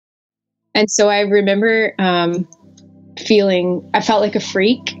And so I remember I felt like a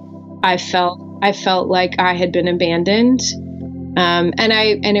freak. I felt like I had been abandoned. And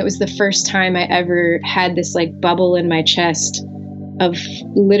it was the first time I ever had this like bubble in my chest of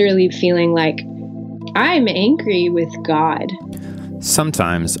literally feeling like I'm angry with God.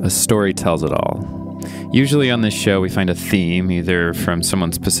 Sometimes a story tells it all. Usually on this show, we find a theme, either from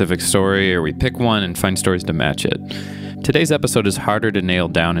someone's specific story, or we pick one and find stories to match it. Today's episode is harder to nail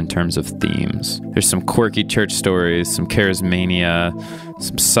down in terms of themes. There's some quirky church stories, some charismania,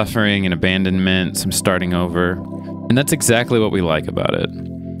 some suffering and abandonment, some starting over. And that's exactly what we like about it.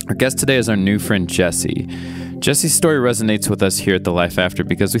 Our guest today is our new friend, Jesse. Jesse's story resonates with us here at The Life After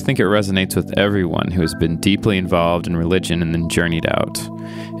because we think it resonates with everyone who has been deeply involved in religion and then journeyed out.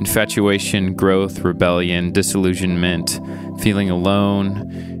 Infatuation, growth, rebellion, disillusionment, feeling alone,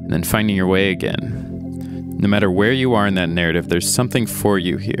 and then finding your way again. No matter where you are in that narrative, there's something for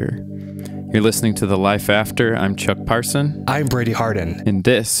you here. You're listening to The Life After. I'm Chuck Parson. I'm Brady Harden. And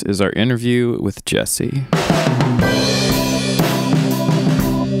this is our interview with Jesse.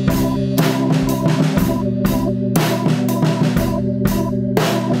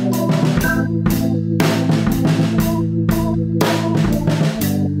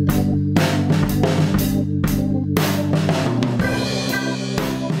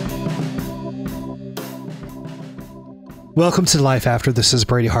 Welcome to Life After. This is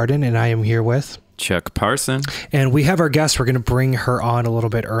Brady Harden, and I am here with Chuck Parson. And we have our guest. We're going to bring her on a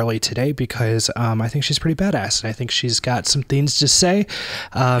little bit early today because I think she's pretty badass, and I think she's got some things to say,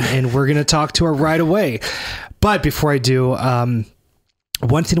 and we're going to talk to her right away. But before I do,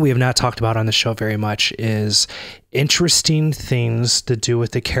 one thing we have not talked about on the show very much is interesting things to do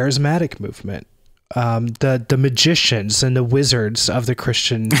with the charismatic movement. The magicians and the wizards of the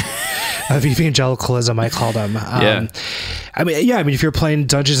Christian of evangelicalism, I call them. I mean, if you're playing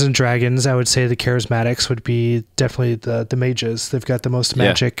Dungeons and Dragons, I would say the charismatics would be definitely the mages. They've got the most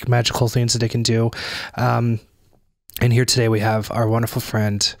magical things that they can do. And here today we have our wonderful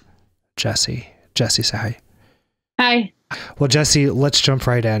friend, Jesse. Jesse, say hi. Hi. Well, Jesse, let's jump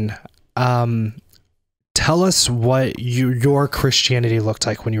right in. Tell us what your Christianity looked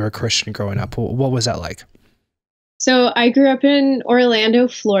like when you were a Christian growing up. What was that like? So I grew up in Orlando,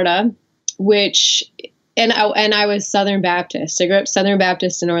 Florida, and I was Southern Baptist. I grew up Southern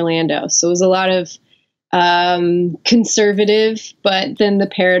Baptist in Orlando. So it was a lot of conservative, but then the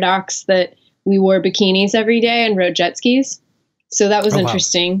paradox that we wore bikinis every day and rode jet skis. So that was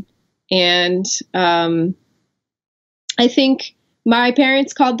interesting. Wow. And I think my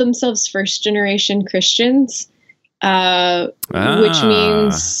parents called themselves first generation Christians, which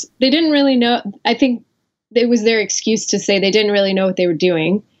means they didn't really know. I think it was their excuse to say they didn't really know what they were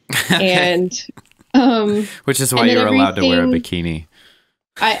doing. And, which is why you're allowed to wear a bikini.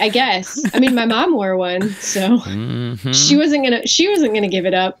 I guess. I mean, my mom wore one, so she wasn't gonna give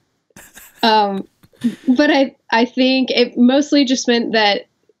it up. But I think it mostly just meant that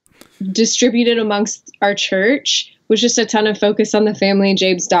distributed amongst our church was just a ton of focus on the family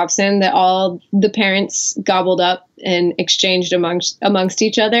James Dobson that all the parents gobbled up and exchanged amongst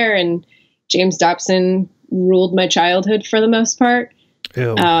each other. And James Dobson ruled my childhood for the most part.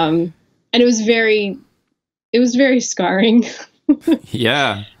 And it was very scarring.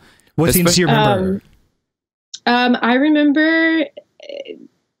 Yeah. What things do you remember? I remember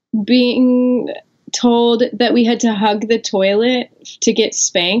being told that we had to hug the toilet to get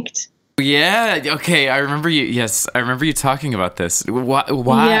spanked. Yeah. Okay. I remember you. Yes, I remember you talking about this. Why?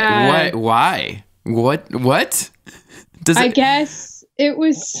 Yeah. Why? What? I guess it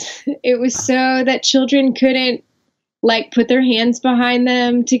was so that children couldn't like put their hands behind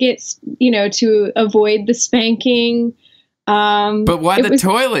them to get, to avoid the spanking. But why the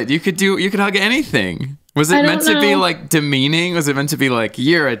toilet? You could hug anything. Was it meant to be like demeaning? Was it meant to be like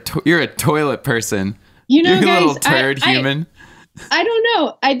you're a toilet person? You're guys, a little turd human. I don't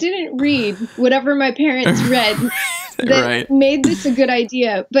know. I didn't read whatever my parents read that made this a good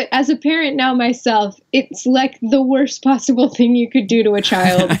idea. But as a parent now myself, it's like the worst possible thing you could do to a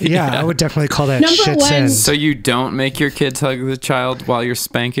child. Yeah, I would definitely call that shit sin. So you don't make your kids hug the child while you're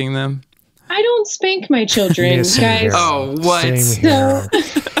spanking them? I don't spank my children, guys. Here. Oh, what? So,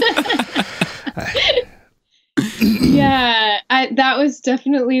 yeah, that was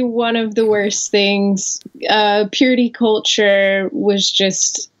definitely one of the worst things. Purity culture was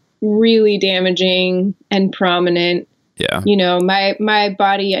just really damaging and prominent. Yeah. My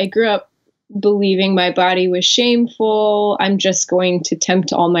body, I grew up believing my body was shameful. I'm just going to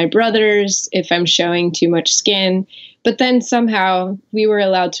tempt all my brothers if I'm showing too much skin. But then somehow we were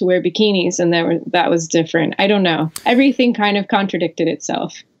allowed to wear bikinis, and that was different. I don't know. Everything kind of contradicted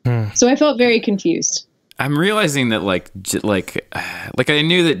itself. So I felt very confused. I'm realizing that like I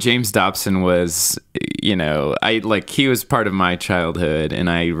knew that James Dobson was, he was part of my childhood, and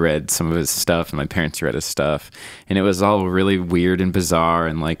I read some of his stuff, and my parents read his stuff, and it was all really weird and bizarre,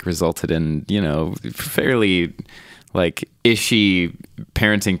 and like resulted in, fairly like ishy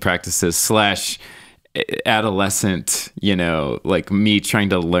parenting practices / adolescent, like me trying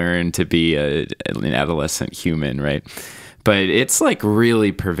to learn to be an adolescent human, right? But it's like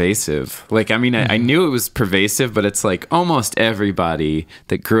really pervasive. Like, I mean, I knew it was pervasive, but it's like almost everybody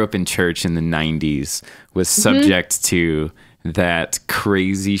that grew up in church in the 90s was subject to that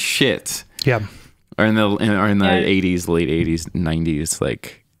crazy shit. Yeah. Or in the 80s, late 80s, 90s,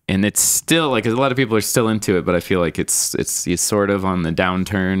 like, and it's still like a lot of people are still into it, but I feel like it's sort of on the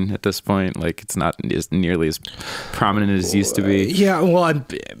downturn at this point. Like, it's not nearly as prominent as it used to be. Yeah, well,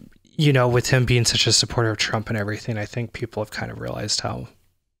 with him being such a supporter of Trump and everything, I think people have kind of realized how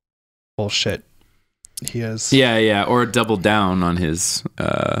bullshit he is. Yeah, or doubled down on his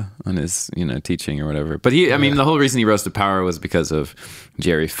teaching or whatever. But I mean, the whole reason he rose to power was because of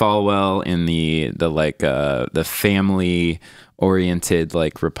Jerry Falwell in the family oriented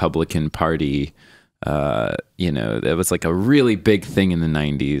like Republican Party. It was like a really big thing in the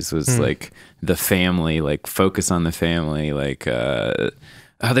 90s was like the family, like focus on the family, like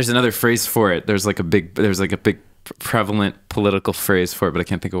there's another phrase for it. There's like a big prevalent political phrase for it, but I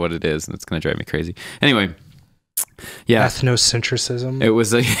can't think of what it is, and it's going to drive me crazy. Anyway, yeah. Ethnocentrism. It was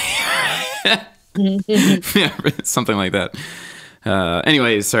something like that.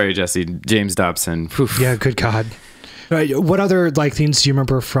 Anyway, sorry, Jesse. James Dobson. Oof. Yeah, good God. What other like things do you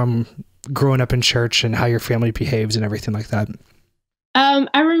remember from growing up in church and how your family behaves and everything like that?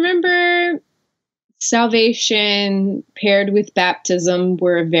 I remember salvation paired with baptism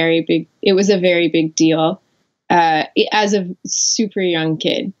it was a very big deal. As a super young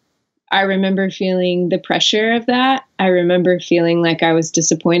kid, I remember feeling the pressure of that. I remember feeling like I was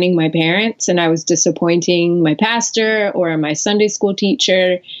disappointing my parents and I was disappointing my pastor or my Sunday school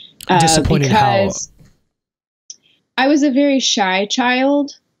teacher. Disappointing because I was a very shy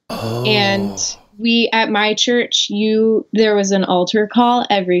child. Oh. And at my church, there was an altar call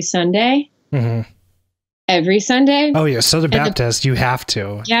every Sunday. Mm-hmm. Every Sunday. Oh yeah, Southern Baptist, you have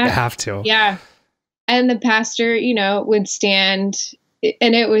to. Yeah, you have to. Yeah, and the pastor, would stand,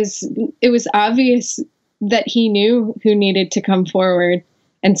 and it was obvious that he knew who needed to come forward,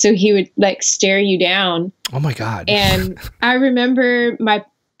 and so he would like stare you down. Oh my God! And I remember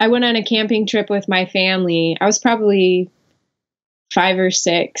I went on a camping trip with my family. I was probably 5 or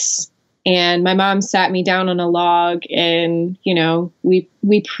 6. And my mom sat me down on a log and,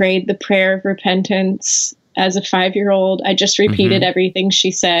 we prayed the prayer of repentance as a 5-year-old. I just repeated everything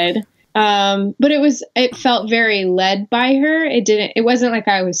she said. But it felt very led by her. It wasn't like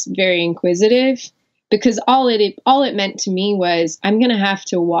I was very inquisitive, because all it meant to me was I'm going to have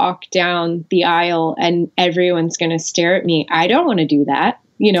to walk down the aisle and everyone's going to stare at me. I don't want to do that.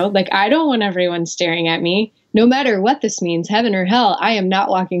 I don't want everyone staring at me. No matter what this means, heaven or hell, I am not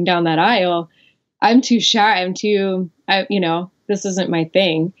walking down that aisle. I'm too shy. This isn't my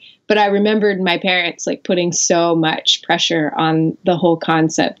thing. But I remembered my parents like putting so much pressure on the whole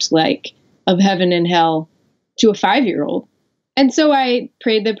concept, like of heaven and hell to a 5-year-old. And so I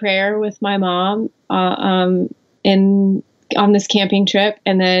prayed the prayer with my mom on this camping trip.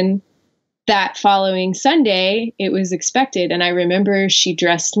 And then that following Sunday, it was expected. And I remember she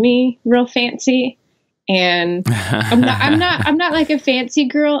dressed me real fancy. And I'm not like a fancy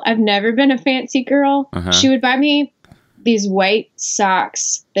girl. I've never been a fancy girl. She would buy me these white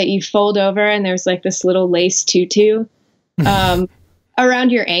socks that you fold over, and there's like this little lace tutu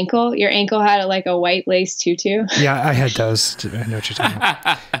around your ankle. Your ankle had like a white lace tutu. Yeah, I had those. I know what you're talking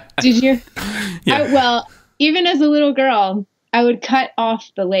about. Did you? Yeah. Well, even as a little girl, I would cut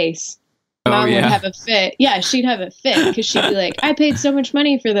off the lace. Mom would have a fit. Yeah, she'd have a fit because she'd be like, I paid so much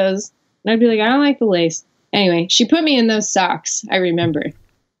money for those. And I'd be like, I don't like the lace. Anyway, she put me in those socks, I remember.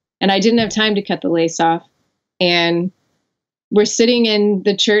 And I didn't have time to cut the lace off. And we're sitting in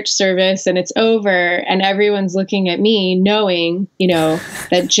the church service and it's over and everyone's looking at me knowing,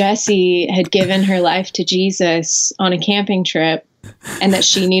 that Jessie had given her life to Jesus on a camping trip and that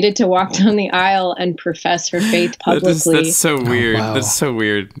she needed to walk down the aisle and profess her faith publicly. That's so weird. Wow. That's so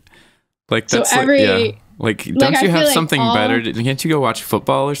weird. Like, that's so don't you have something better? Can't you go watch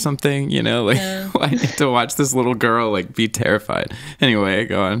football or something? Why need to watch this little girl like be terrified? Anyway,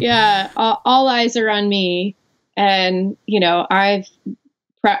 go on. Yeah, all eyes are on me, and I'm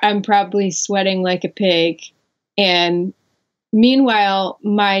probably sweating like a pig, and Meanwhile,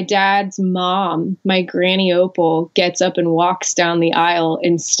 my dad's mom, my Granny Opal, gets up and walks down the aisle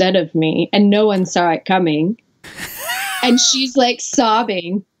instead of me, and no one saw it coming. And she's like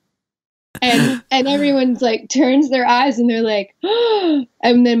sobbing. And everyone's like turns their eyes and they're like, oh,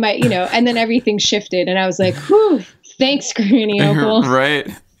 and then and then everything shifted. And I was like, whew, thanks, Granny Opal. Right.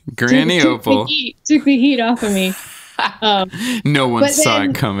 Granny Opal. Took the heat off of me. No one saw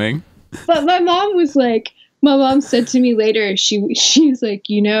it coming. But my mom said to me later, she was like,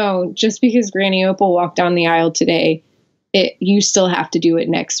 just because Granny Opal walked down the aisle today, you still have to do it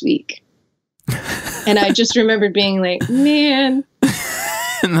next week. And I just remembered being like, man.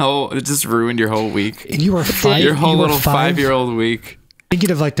 And it just ruined your whole week. And you were five. Your whole little 5-year-old week. Thinking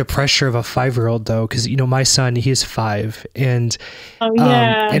of like the pressure of a 5-year-old though, because my son, he's 5, and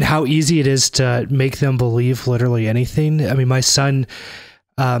and how easy it is to make them believe literally anything. I mean, my son,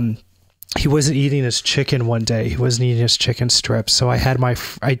 he wasn't eating his chicken one day. He wasn't eating his chicken strips. So I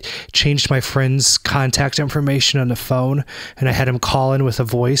changed my friend's contact information on the phone, and I had him call in with a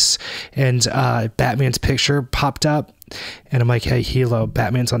voice, and Batman's picture popped up. And I'm like, hey, Hilo,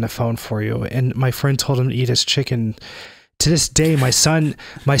 Batman's on the phone for you. And my friend told him to eat his chicken. To this day, my son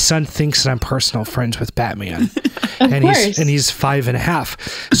thinks that I'm personal friends with Batman. And he's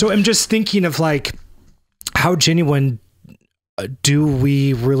 5.5. So I'm just thinking of like, how genuine do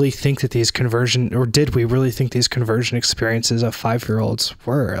we really think that did we really think these conversion experiences of 5-year-olds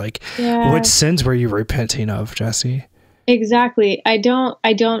were? Like, what sins were you repenting of, Jesse? Exactly. I don't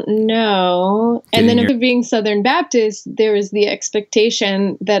know. And then after being Southern Baptist, there was the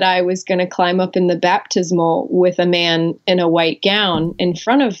expectation that I was going to climb up in the baptismal with a man in a white gown in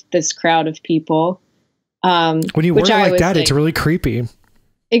front of this crowd of people. When you wear it like that, it's really creepy.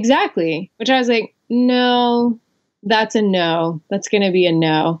 Exactly. Which I was like, no, that's a no. That's going to be a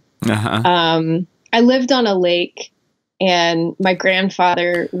no. Uh-huh. I lived on a lake, and my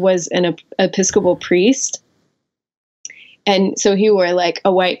grandfather was an Episcopal priest. And so he wore like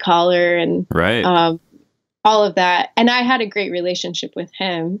a white collar and all of that. And I had a great relationship with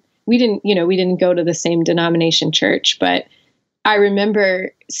him. We didn't go to the same denomination church, but I remember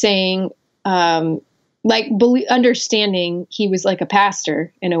saying, understanding he was like a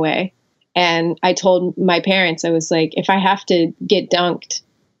pastor in a way. And I told my parents, I was like, if I have to get dunked,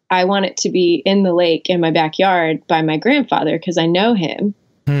 I want it to be in the lake in my backyard by my grandfather, because I know him.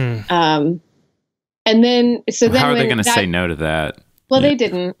 And then, how are they going to say no to that? Well, they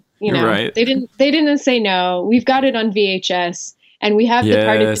didn't, right. They didn't say no. We've got it on VHS, and we have the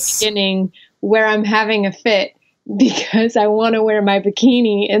part at the beginning where I'm having a fit because I want to wear my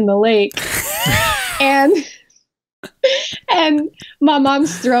bikini in the lake. and my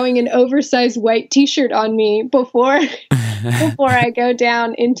mom's throwing an oversized white t-shirt on me before I go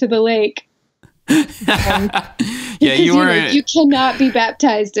down into the lake. You cannot be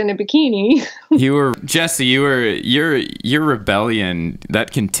baptized in a bikini. Jesse, your rebellion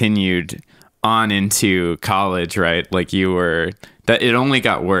that continued on into college, right? Like that it only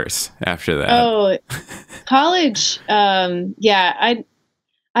got worse after that. Oh, college. I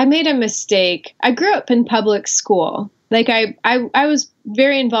made a mistake. I grew up in public school. Like I was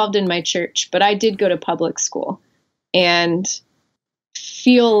very involved in my church, but I did go to public school, and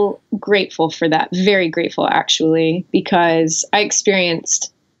feel grateful for that. Very grateful, actually, because I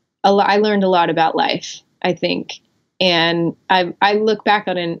experienced I learned a lot about life, I think. And I look back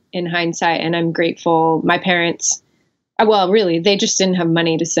on it in hindsight, and I'm grateful. My parents, really, they just didn't have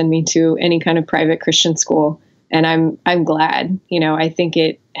money to send me to any kind of private Christian school. And I'm glad, I think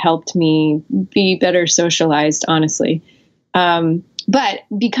it helped me be better socialized, honestly. But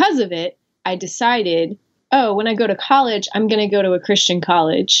because of it, I decided, when I go to college, I'm going to go to a Christian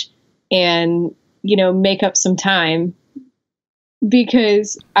college and, make up some time,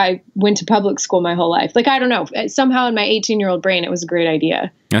 because I went to public school my whole life. Like, I don't know, somehow in my 18-year-old brain, it was a great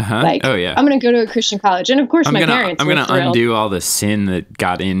idea. Uh-huh. Like, I'm going to go to a Christian college. And of course, I'm going to undo all the sin that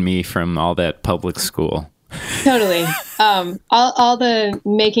got in me from all that public school. Totally. All the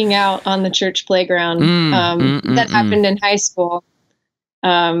making out on the church playground that happened in high school.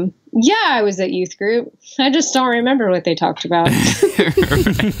 I was at youth group. I just don't remember what they talked about.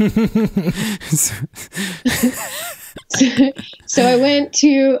 So I went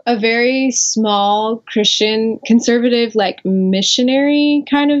to a very small Christian conservative, like missionary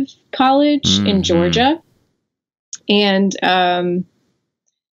kind of college in Georgia. And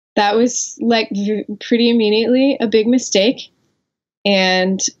that was like pretty immediately a big mistake.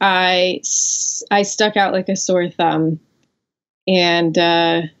 And I stuck out like a sore thumb. And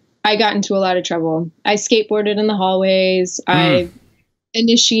I got into a lot of trouble. I skateboarded in the hallways. I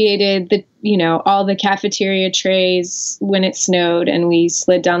initiated all the cafeteria trays when it snowed, and we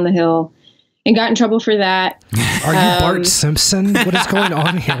slid down the hill and got in trouble for that. Are you Bart Simpson? What is going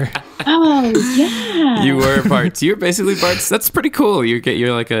on here? Oh, yeah. You were Bart. You're basically Bart. That's pretty cool.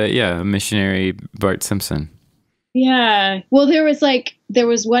 You're like a missionary Bart Simpson. Yeah. Well, there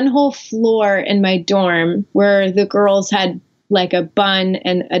was one whole floor in my dorm where the girls had like a bun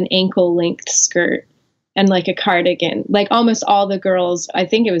and an ankle length skirt and like a cardigan. Like almost all the girls, I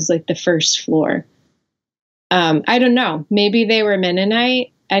think it was like the first floor. I don't know. Maybe they were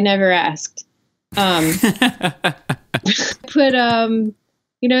Mennonite. I never asked. Put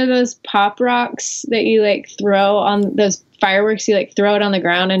those pop rocks that you like throw on those fireworks, you like throw it on the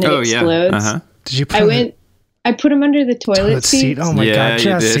ground and it explodes. Yeah. Uh-huh. Did you I put them under the toilet seat. Oh my God,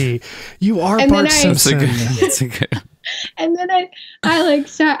 Jesse, you are Bart Simpson. That's a good. And then I like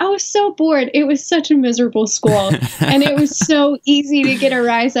sat. I was so bored. It was such a miserable school, and it was so easy to get a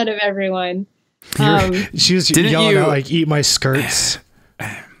rise out of everyone. She was yelling out like, "Eat my skirts."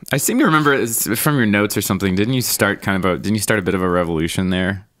 I seem to remember from your notes or something. Didn't you start a bit of a revolution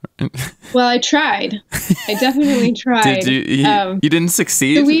there? Well, I tried. I definitely tried. You didn't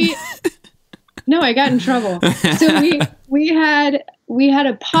succeed? So no, I got in trouble. So we had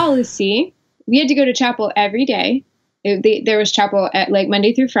a policy. We had to go to chapel every day. There was chapel at like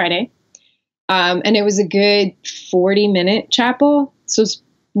Monday through Friday. And it was a good 40-minute chapel. So it was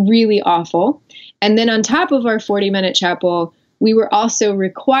really awful. And then on top of our 40-minute chapel, we were also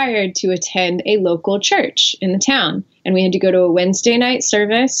required to attend a local church in the town. And we had to go to a Wednesday night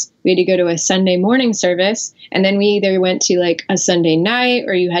service. We had to go to a Sunday morning service. And then we either went to like a Sunday night,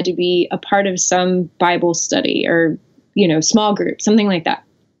 or you had to be a part of some Bible study or, small group, something like that.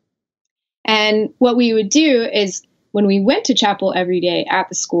 And what we would do is when we went to chapel every day at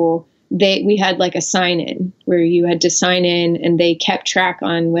the school, we had like a sign in where you had to sign in, and they kept track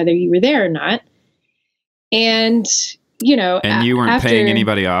on whether you were there or not. And, and you weren't paying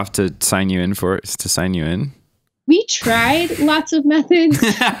anybody off to sign you in? We tried lots of methods.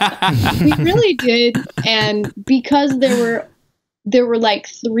 We really did. And because there were like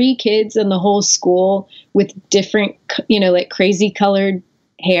 3 kids in the whole school with different, like crazy colored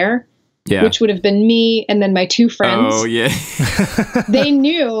hair, which would have been me and then my 2 friends. Oh, yeah. They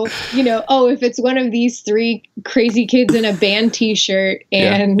knew, if it's one of these 3 crazy kids in a band T-shirt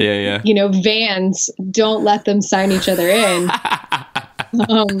and, Vans, don't let them sign each other in.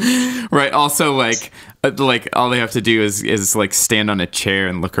 Right. Also, like all they have to do is like stand on a chair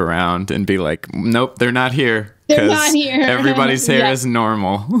and look around and be like, nope, they're not here. They're not here. Everybody's hair is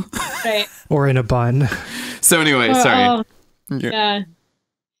normal. Right. Or in a bun. So anyway, sorry. Yeah.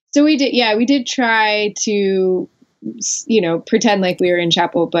 So we did try to, pretend like we were in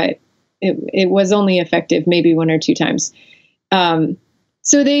chapel, but it was only effective maybe 1 or 2 times.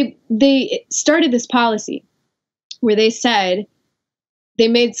 So they started this policy where they said, they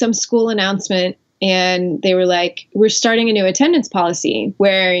made some school announcement, and they were like, we're starting a new attendance policy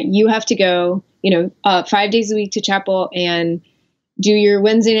where you have to go, 5 days a week to chapel and do your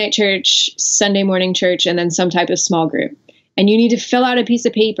Wednesday night church, Sunday morning church, and then some type of small group. And you need to fill out a piece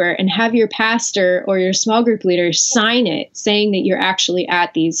of paper and have your pastor or your small group leader sign it, saying that you're actually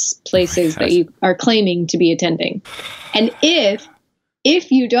at these places that you are claiming to be attending. And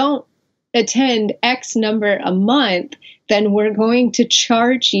if you don't attend X number a month, then we're going to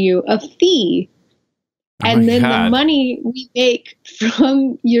charge you a fee. And then the money we make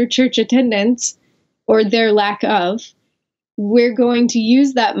from your church attendance, or their lack of, we're going to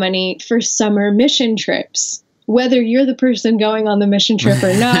use that money for summer mission trips. Whether you're the person going on the mission trip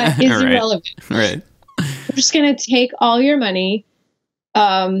or not is irrelevant. Right. We're just going to take all your money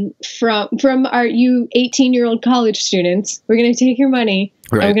from you 18-year-old college students. We're going to take your money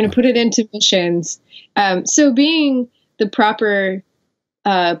and we're going to put it into missions. So being the proper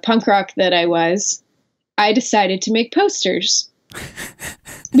punk rock that I was, I decided to make posters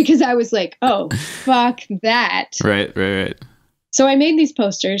because I was like, oh, fuck that. Right. So I made these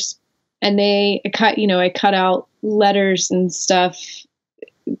posters, and I cut out letters and stuff.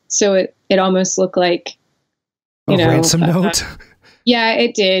 So it almost looked like, a ransom note. Yeah,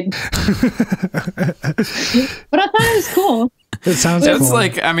 it did. But I thought it was cool. It sounds that's cool.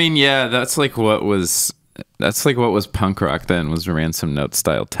 like, I mean, yeah, that's like what was punk rock then, was ransom note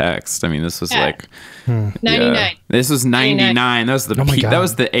style text. I mean, this was like 99. This was 99. That was the peak, God. that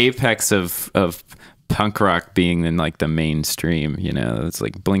was the apex of punk rock being in like the mainstream, it's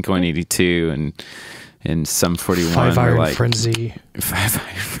like Blink-182 and Sum 41. Five Iron like, Frenzy. Five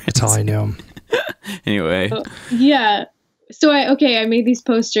Iron Frenzy. That's all I know. Anyway. Yeah. So I made these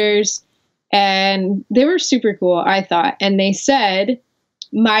posters, and they were super cool, I thought. And they said,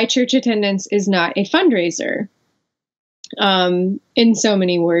 my church attendance is not a fundraiser, in so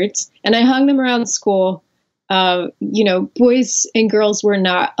many words. And I hung them around school. Boys and girls were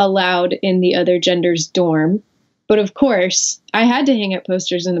not allowed in the other gender's dorm. But of course, I had to hang up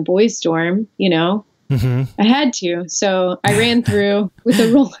posters in the boys' dorm, I had to. So I ran through with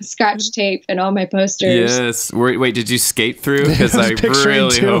a roll of Scotch tape and all my posters. Yes. Wait, did you skate through? Because I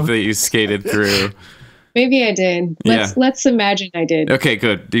really hope that you skated through. Maybe I did. Let's imagine I did. Okay,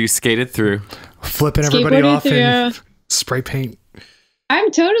 good. You skated through. Flipping everybody off in spray paint.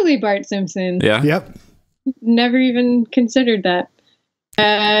 I'm totally Bart Simpson. Yeah. Yep. Never even considered that.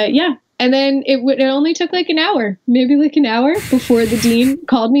 Yeah. And then it only took like an hour before the dean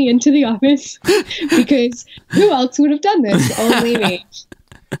called me into the office because who else would have done this? Only me.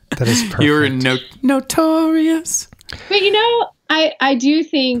 That is perfect. You were notorious. But I do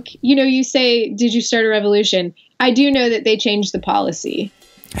think, you say, did you start a revolution? I do know that they changed the policy.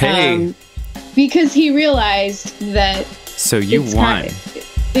 Hey. Because he realized that. So you won.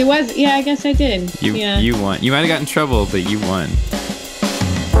 It was, yeah, I guess I did. You won. You might have gotten in trouble, but you won.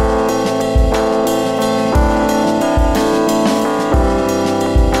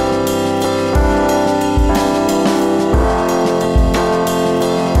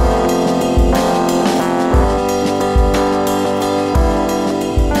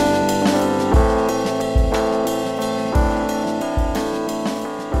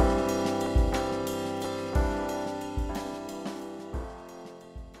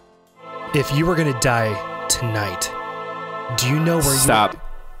 If you were going to die tonight, do you know where Stop.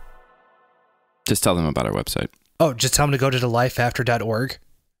 Just tell them about our website. Oh, just tell them to go to thelifeafter.org?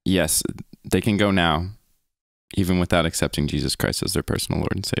 Yes, they can go now, even without accepting Jesus Christ as their personal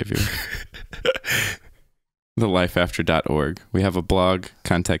Lord and Savior. thelifeafter.org. We have a blog,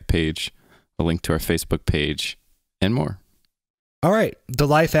 contact page, a link to our Facebook page, and more. All right,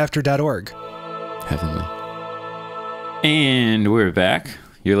 thelifeafter.org. Heavenly. And we're back.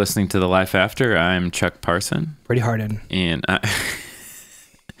 You're listening to The Life After. I'm Chuck Parson. Brady Harden. And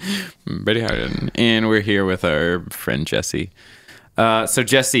Brady Harden. And we're here with our friend Jesse. So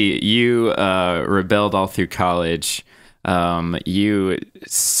Jesse, you rebelled all through college. You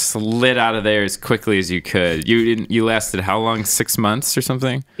slid out of there as quickly as you could. You lasted how long? 6 months or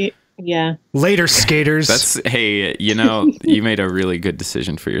something? Yeah. Later, skaters. You made a really good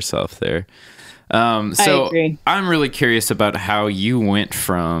decision for yourself there. I agree. I'm really curious about how you went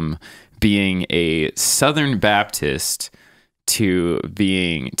from being a Southern Baptist to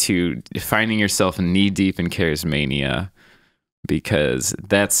finding yourself knee deep in charismania, because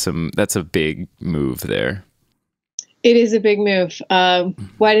that's a big move there. It is a big move.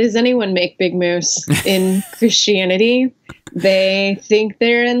 Why does anyone make big moves in Christianity? They think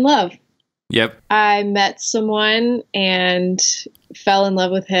they're in love. Yep. I met someone and fell in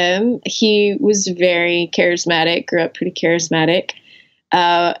love with him. He was very charismatic, grew up pretty charismatic.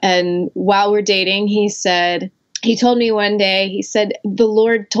 And while we're dating, he told me one day, he said, the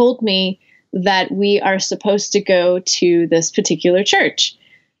Lord told me that we are supposed to go to this particular church.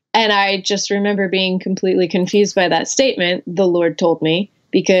 And I just remember being completely confused by that statement, the Lord told me,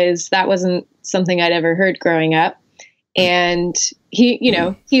 because that wasn't something I'd ever heard growing up. And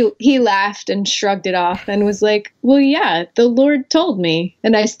he laughed and shrugged it off and was like, well, yeah, the Lord told me.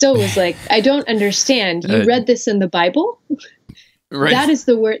 And I still was like, I don't understand. You read this in the Bible? Right. That is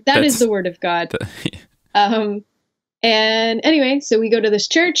the word. That is the word of God. And anyway, so we go to this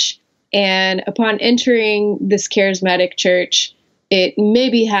church, and upon entering this charismatic church, it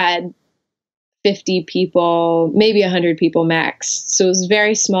maybe had 50 people, maybe 100 people max. So it was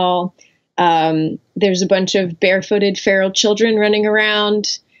very small. There's a bunch of barefooted feral children running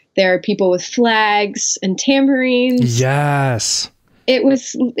around. There are people with flags and tambourines. Yes.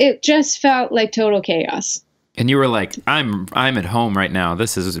 It just felt like total chaos. And you were like, I'm at home right now.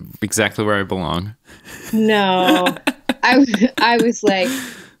 This is exactly where I belong. No, I was like,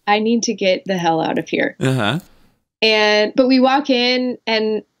 I need to get the hell out of here. Uh-huh. But we walk in,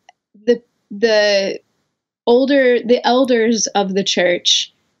 and the elders of the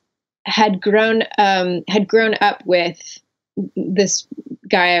church had grown up with this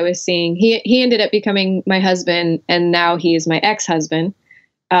guy I was seeing. He ended up becoming my husband, and now he is my ex-husband.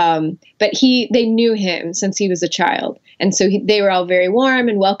 But they knew him since he was a child. And so they were all very warm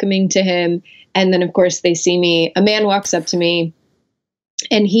and welcoming to him. And then of course they see me, a man walks up to me,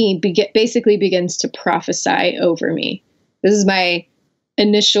 and he basically begins to prophesy over me. This is my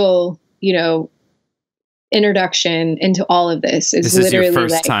initial, introduction into all of this. This is your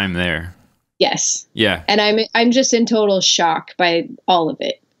first time there. Yes. Yeah. And I'm just in total shock by all of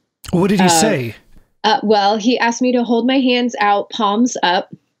it. What did he say? Well, he asked me to hold my hands out, palms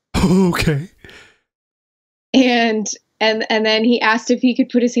up. Okay. And then he asked if he could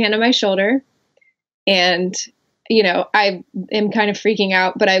put his hand on my shoulder. And, I am kind of freaking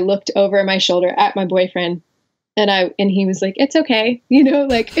out, but I looked over my shoulder at my boyfriend and he was like, it's okay.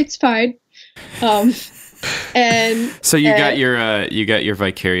 Like, it's fine. And so you got your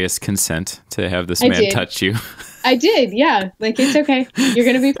vicarious consent to have this man touch you. I did. Yeah. Like, it's okay. You're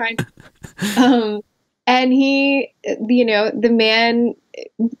going to be fine. And he, the man,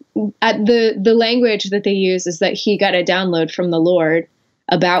 the language that they use is that he got a download from the Lord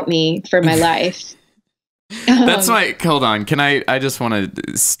about me for my life. That's why, hold on. I just want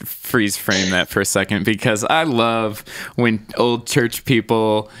to freeze frame that for a second, because I love when old church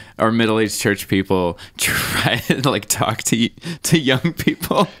people or middle-aged church people try to like talk to young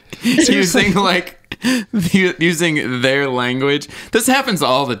people using their language. This happens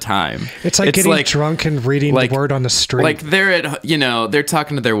all the time. It's like getting drunk and reading the word on the street. Like they're they're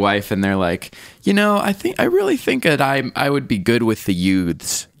talking to their wife and they're like, I really think that I would be good with the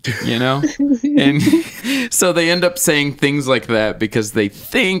youths. And so they end up saying things like that because they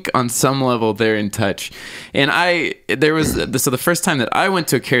think on some level they're in touch. And so the first time that I went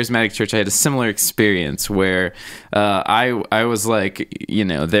to a charismatic church, I had a similar experience where I was like,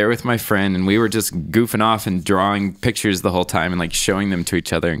 there with my friend, and we were just goofing off and drawing pictures the whole time and like showing them to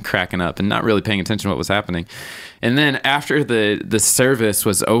each other and cracking up and not really paying attention to what was happening. And then after the service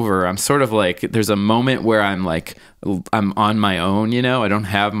was over, I'm sort of like, there's a moment where I'm like, I'm on my own, I don't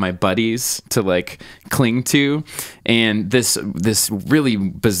have my buddies to like cling to. And this really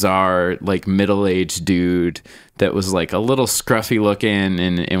bizarre, like middle-aged dude that was like a little scruffy looking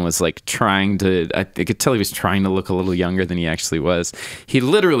and was like I could tell he was trying to look a little younger than he actually was. He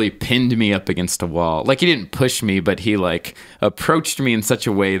literally pinned me up against a wall. Like, he didn't push me, but he like approached me in such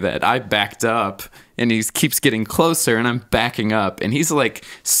a way that I backed up. And he keeps getting closer, and I'm backing up, and he's like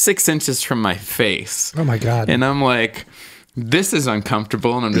 6 inches from my face. Oh my God. And I'm like, this is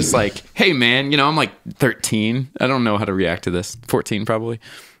uncomfortable. And I'm just like, hey man, I'm like 13. I don't know how to react to this. 14 probably.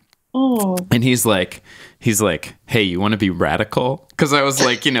 Oh. And he's like, hey, you want to be radical? Because I was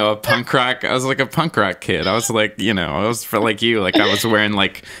like, a punk rock. I was like a punk rock kid. I was like, I was for like you. Like, I was wearing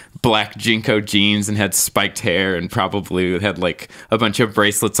like black Jinko jeans and had spiked hair and probably had like a bunch of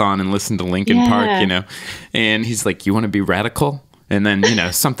bracelets on and listened to Linkin Park, And he's like, you want to be radical? And then,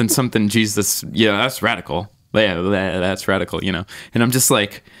 something Jesus. Yeah, that's radical. Yeah, that's radical, And I'm just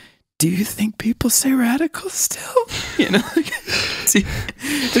like, do you think people say radical still? Is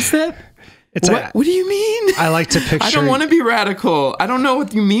that... What do you mean? I like to picture... I don't want to be radical. I don't know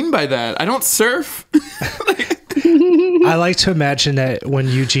what you mean by that. I don't surf. I like to imagine that when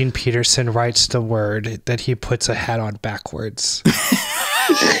Eugene Peterson writes the word, that he puts a hat on backwards.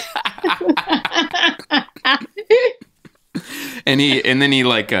 And then he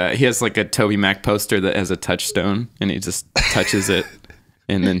has like a Toby Mac poster that has a touchstone, and he just touches it.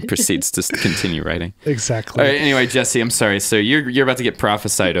 And then proceeds to continue writing. Exactly. All right, anyway, Jesse, I'm sorry. So you're about to get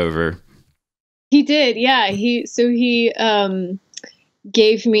prophesied over. He did, yeah. He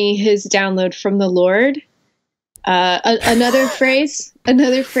gave me his download from the Lord. Another phrase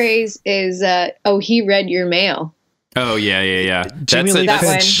is, he read your mail. Oh yeah.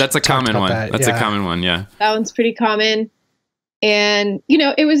 That's a common one. That's a common one. Yeah. That one's pretty common. And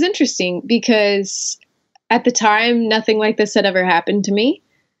it was interesting because at the time, nothing like this had ever happened to me.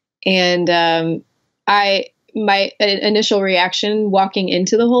 And my initial reaction walking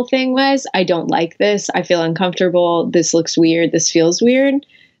into the whole thing was, I don't like this. I feel uncomfortable. This looks weird. This feels weird.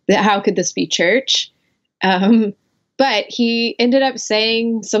 How could this be church? But he ended up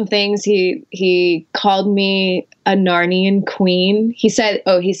saying some things. He called me a Narnian queen. He said,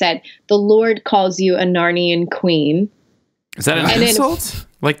 the Lord calls you a Narnian queen. Is that an insult?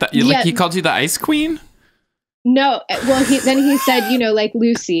 Like that? Like he called you the Ice Queen? No. Well, then he said, like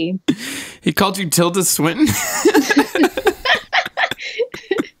Lucy. He called you Tilda Swinton?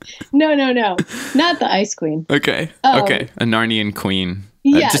 No. Not the Ice Queen. Okay. Okay. A Narnian queen.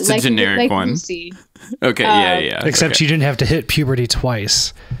 Yeah. Just a generic one. Lucy. Okay. Yeah. Except you didn't have to hit puberty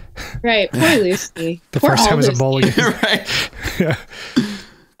twice. Right. Poor Lucy. The first time was a mulligan. Right. Yeah.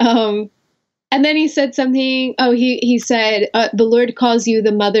 And then he said something. Oh, he said, the Lord calls you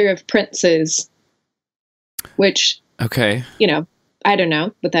the mother of princes. Which, okay, I don't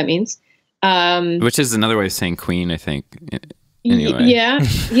know what that means. Which is another way of saying queen, I think. Anyway. Yeah,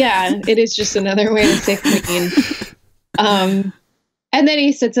 it is just another way to say queen. And then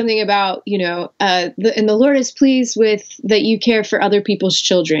he said something about, and the Lord is pleased with that you care for other people's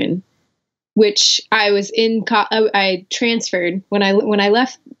children, which I was I transferred when I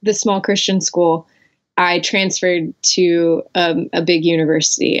left the small Christian school. I transferred to a big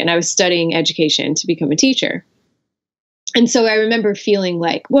university, and I was studying education to become a teacher. And so I remember feeling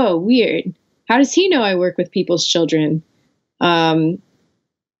like, whoa, weird. How does he know I work with people's children? And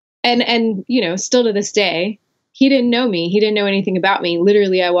still to this day, he didn't know me. He didn't know anything about me.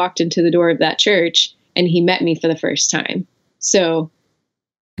 Literally, I walked into the door of that church and he met me for the first time. So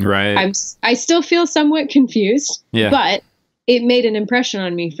right. I still feel somewhat confused, yeah. but it made an impression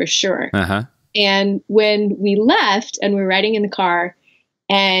on me for sure. Uh-huh. And when we left and we're riding in the car,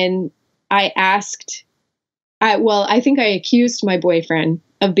 and I think I accused my boyfriend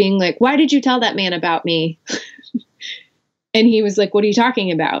of being like, why did you tell that man about me? And he was like, what are you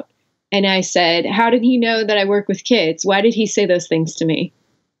talking about? And I said, how did he know that I work with kids? Why did he say those things to me?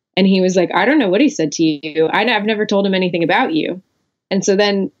 And he was like, I don't know what he said to you. I've never told him anything about you. And so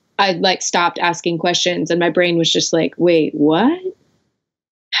then I stopped asking questions, and my brain was just like, wait, what?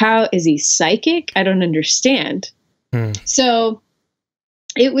 How is he psychic? I don't understand. So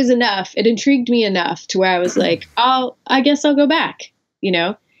it was enough. It intrigued me enough to where I was like, I guess I'll go back,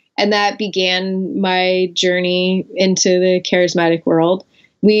 and that began my journey into the charismatic world.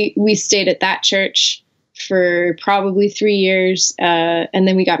 We stayed at that church for probably 3 years. And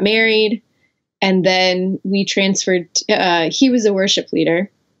then we got married, and then we transferred. He was a worship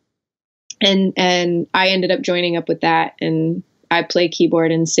leader, and I ended up joining up with that, and I play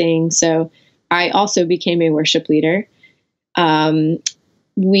keyboard and sing. So I also became a worship leader.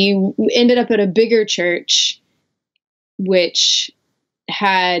 We ended up at a bigger church, which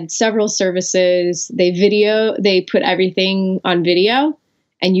had several services. They put everything on video,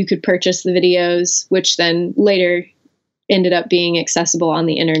 and you could purchase the videos, which then later ended up being accessible on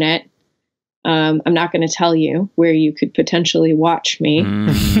the internet. I'm not going to tell you where you could potentially watch me.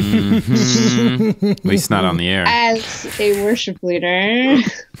 Mm-hmm. At least not on the air. As a worship leader.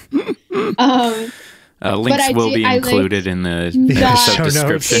 Links will be included in the episode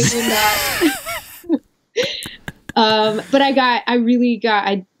description. But I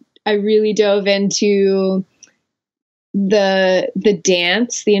really dove into the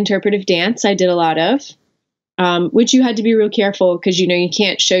dance, the interpretive dance. I did a lot of, which you had to be real careful because you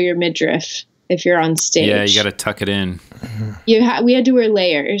can't show your midriff if you're on stage. Yeah, you got to tuck it in. We had to wear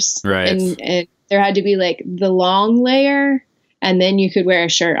layers, right? And there had to be like the long layer, and then you could wear a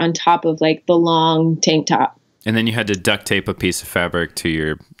shirt on top of like the long tank top. And then you had to duct tape a piece of fabric to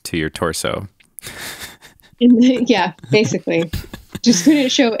your torso. Yeah, basically. Just couldn't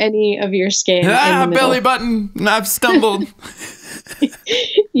show any of your skin. Belly button. I've stumbled.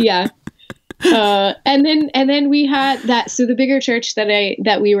 Yeah. And then we had that. So the bigger church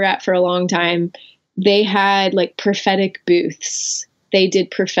that we were at for a long time, they had like prophetic booths. They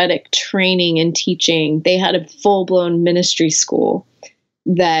did prophetic training and teaching. They had a full-blown ministry school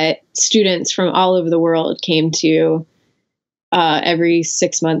that students from all over the world came to every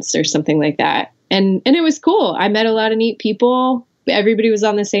 6 months or something like that. And it was cool. I met a lot of neat people. Everybody was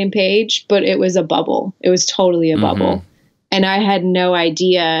on the same page, but it was a bubble. It was totally a bubble. And I had no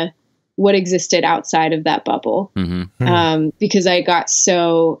idea what existed outside of that bubble, because I got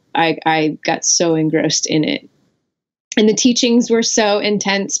so engrossed in it. And the teachings were so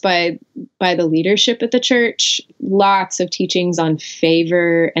intense by the leadership at the church. Lots of teachings on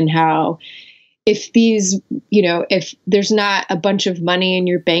favor and how if there's not a bunch of money in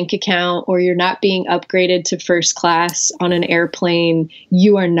your bank account, or you're not being upgraded to first class on an airplane,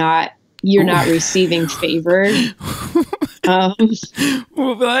 you're not receiving favor.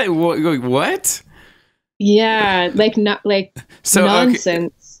 What? Yeah, nonsense. Okay.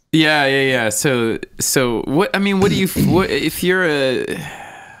 Yeah. So what? I mean, if you're a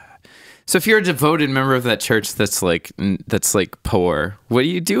devoted member of that church that's like poor, what do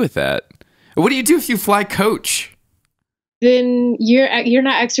you do with that? What do you do if you fly coach? Then you're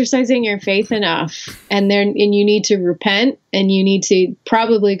not exercising your faith enough, and you need to repent, and you need to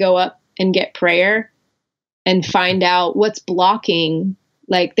probably go up and get prayer and find out what's blocking.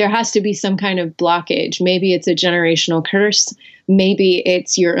 Like, there has to be some kind of blockage. Maybe it's a generational curse. Maybe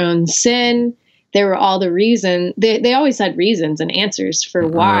it's your own sin. There were all the reasons. They always had reasons and answers for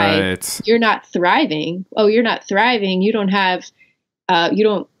why you're not thriving. Oh, you're not thriving. You don't have, you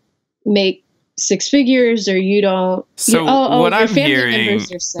don't make six figures, or you don't. So what I'm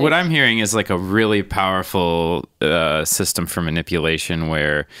hearing is like a really powerful system for manipulation,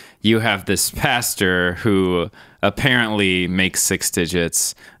 where you have this pastor who apparently makes 6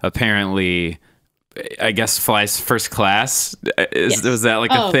 digits, apparently, I guess, flies first class. Was that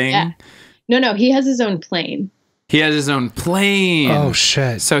like a thing? Yeah. No, he has his own plane. He had his own plane. Oh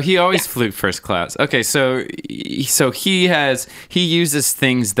shit! So he always flew first class. Okay, so he uses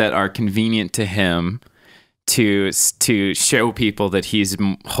things that are convenient to him to show people that he's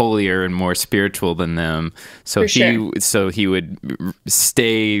holier and more spiritual than them. So he would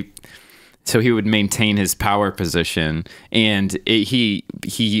maintain his power position, and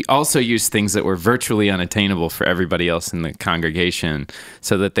he also used things that were virtually unattainable for everybody else in the congregation,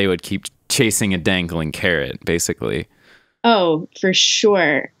 so that they would keep chasing a dangling carrot, basically. Oh, for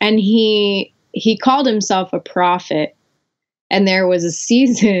sure. And he called himself a prophet, and there was a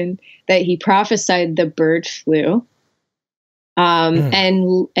season that he prophesied the bird flu,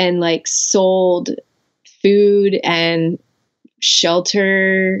 and like sold food and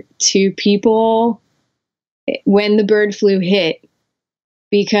shelter to people when the bird flu hit,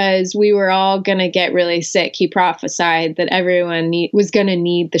 because we were all going to get really sick. He prophesied that everyone was going to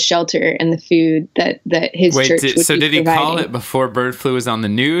need the shelter and the food that his church would be did he providing. call it before bird flu was on the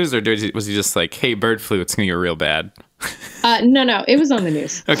news, or was he just like, hey, bird flu, it's going to get real bad? No, it was on the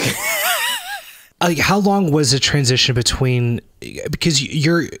news. Okay. Like, how long was the transition between, because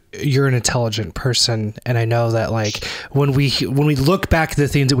you're an intelligent person, and I know that, like, when we look back at the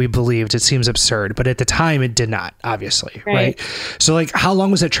things that we believed, it seems absurd, but at the time it did not, obviously, right? So, like, how long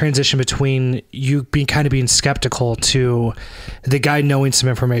was that transition between you being skeptical to the guy knowing some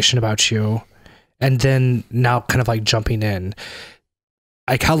information about you, and then now kind of like jumping in?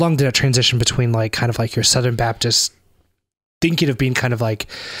 Like, how long did that transition between, like, kind of like your Southern Baptist thinking of being kind of like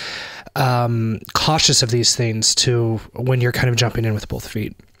cautious of these things to when you're kind of jumping in with both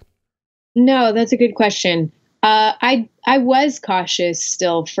feet? No, that's a good question. I was cautious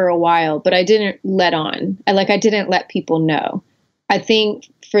still for a while, but I didn't let on. I didn't let people know. I think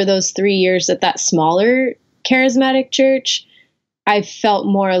for those 3 years at that smaller charismatic church, I felt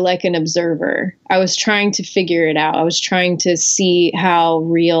more like an observer. I was trying to figure it out. I was trying to see how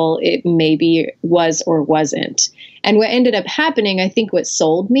real it maybe was or wasn't. And what ended up happening, I think what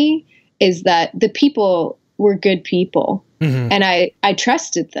sold me, is that the people were good people. Mm-hmm. And I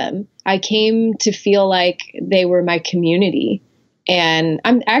trusted them. I came to feel like they were my community. And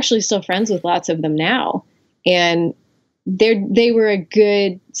I'm actually still friends with lots of them now. And they were a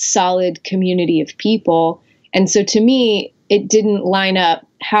good, solid community of people. And so to me, it didn't line up.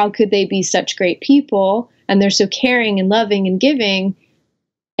 How could they be such great people? And they're so caring and loving and giving,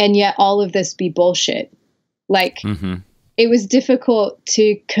 and yet all of this be bullshit. It was difficult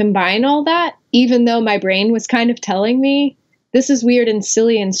to combine all that, even though my brain was kind of telling me this is weird and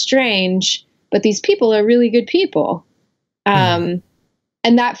silly and strange, but these people are really good people. And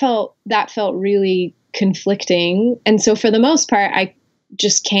that felt really conflicting. And so for the most part, I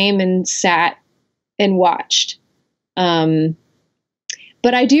just came and sat and watched. But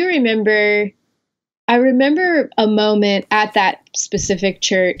I do remember a moment at that specific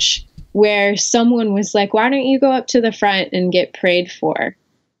church where someone was like, why don't you go up to the front and get prayed for?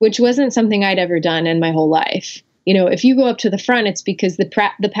 Which wasn't something I'd ever done in my whole life. You know, if you go up to the front, it's because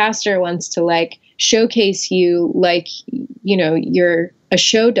the pastor wants to like showcase you like, you know, you're a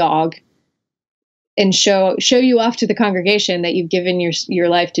show dog, and show you off to the congregation that you've given your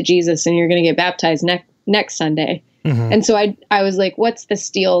life to Jesus and you're going to get baptized next Sunday. Mm-hmm. And so I was like, what's the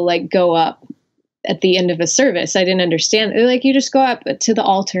steal? Like, go up at the end of a service. I didn't understand. They're like, you just go up to the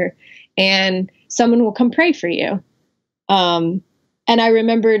altar and someone will come pray for you. And I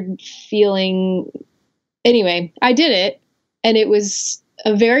remembered feeling, anyway, I did it, and it was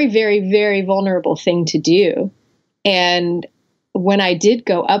a very, very, very vulnerable thing to do. And when I did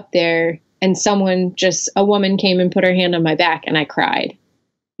go up there, and a woman came and put her hand on my back, and I cried,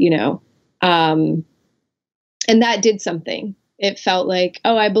 you know, and that did something. It felt like,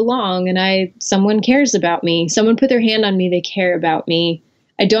 oh, I belong, and someone cares about me. Someone put their hand on me. They care about me.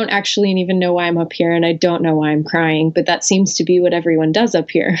 I don't actually even know why I'm up here, and I don't know why I'm crying, but that seems to be what everyone does up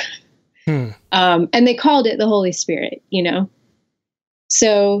here. And they called it the Holy Spirit, you know?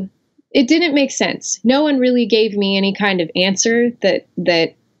 So it didn't make sense. No one really gave me any kind of answer that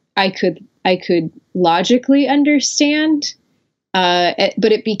I could logically understand.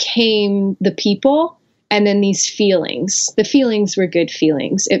 But it became the people, and then these feelings. The feelings were good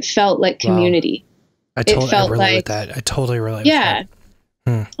feelings. It felt like community. Wow. I relate with that. I totally relate with that.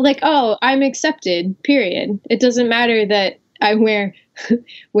 Like, oh, I'm accepted, period. It doesn't matter that I wear,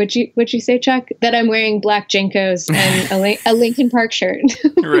 what'd you say, Chuck? That I'm wearing black Jenkos and a Linkin Park shirt.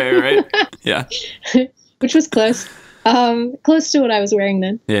 Right. Yeah. Which was close to what I was wearing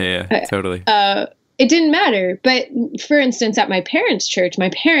then. Yeah, totally. It didn't matter. But for instance, at my parents' church, my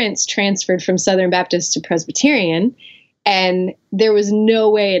parents transferred from Southern Baptist to Presbyterian. And there was no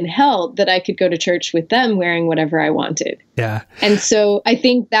way in hell that I could go to church with them wearing whatever I wanted. Yeah. And so I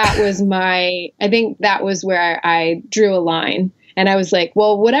think that was where I drew a line. And I was like,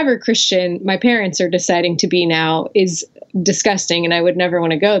 well, whatever Christian my parents are deciding to be now is disgusting, and I would never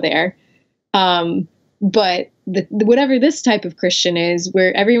want to go there. But whatever this type of Christian is,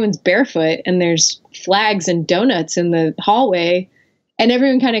 where everyone's barefoot and there's flags and donuts in the hallway, and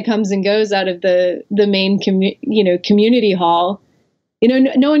everyone kind of comes and goes out of the main community hall.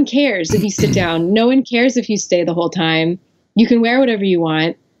 No one cares if you sit down. No one cares if you stay the whole time. You can wear whatever you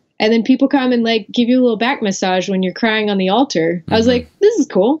want. And then people come and like give you a little back massage when you're crying on the altar. I was like, this is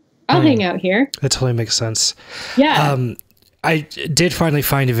cool. I'll hang out here. That totally makes sense. Yeah. I did finally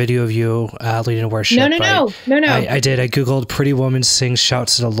find a video of you leading a worship. No. I did. I Googled "Pretty Woman Sings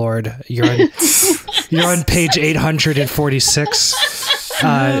Shouts to the Lord." You're on page 846.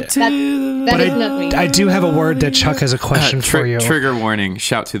 That is not me. I do have a word that Chuck has a question for you. Trigger warning,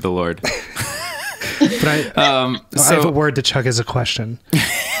 shout to the Lord. But I have a word that Chuck has a question.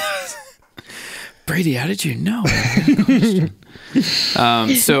 Brady, how did you know?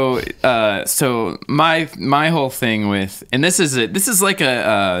 So my whole thing with, and this is like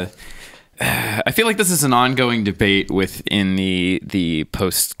I feel like this is an ongoing debate within the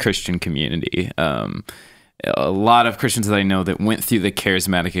post-Christian community. A lot of Christians that I know that went through the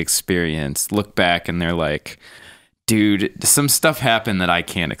charismatic experience look back and they're like, dude, some stuff happened that I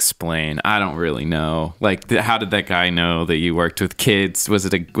can't explain. I don't really know. Like, how did that guy know that you worked with kids? Was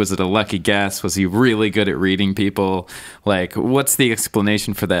it a lucky guess? Was he really good at reading people? Like, what's the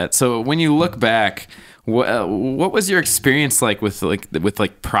explanation for that? So when you look back, what was your experience like with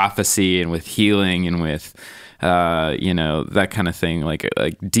prophecy and with healing and with that kind of thing, like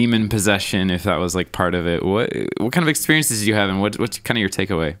demon possession, if that was like part of it? What kind of experiences did you have, and what's kind of your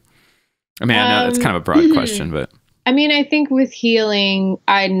takeaway? I mean, I know it's kind of a broad question, but I mean, I think with healing,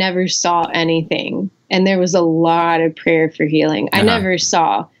 I never saw anything, and there was a lot of prayer for healing. I never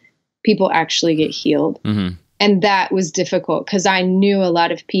saw people actually get healed. Mm-hmm. And that was difficult because I knew a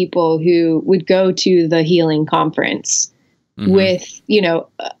lot of people who would go to the healing conference with,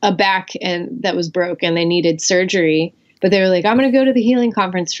 a back that was broke and they needed surgery. But they were like, I'm going to go to the healing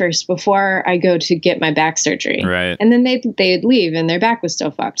conference first before I go to get my back surgery. Right. And then they'd leave and their back was still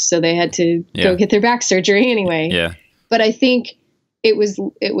fucked. So they had to go get their back surgery anyway. Yeah. But I think it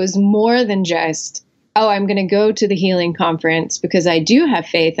was more than just, I'm going to go to the healing conference because I do have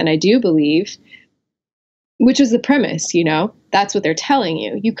faith and I do believe, which is the premise, that's what they're telling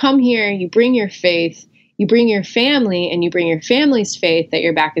you. You come here, you bring your faith, you bring your family, and you bring your family's faith that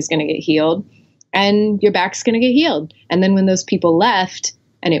your back is going to get healed. And your back's going to get healed. And then when those people left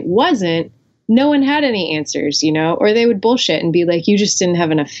and it wasn't, no one had any answers, or they would bullshit and be like, you just didn't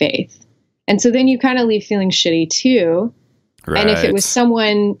have enough faith. And so then you kind of leave feeling shitty too. Right. And if it was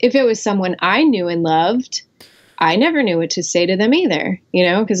someone I knew and loved, I never knew what to say to them either,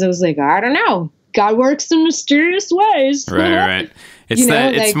 because I was like, I don't know. God works in mysterious ways. Right.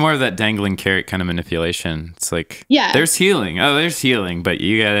 It's more of that dangling carrot kind of manipulation. It's like, there's healing. Oh, there's healing, but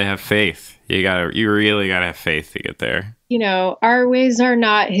you got to have faith. You really gotta have faith to get there. Our ways are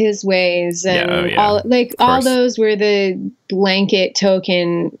not his ways, and all those were the blanket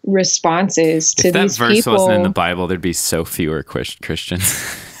token responses to these people. If that verse wasn't in the Bible, there'd be so fewer Christians.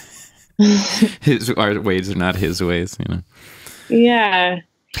 Our ways are not his ways, Yeah.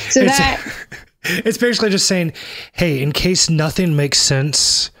 So it's basically just saying, hey, in case nothing makes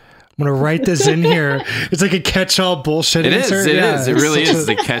sense, I'm going to write this in here. It's like a catch-all bullshit answer. It is. It really is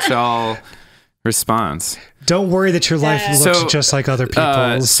the catch-all response. Don't worry that your life looks just like other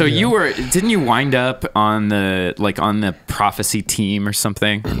people's. So didn't you wind up on the prophecy team or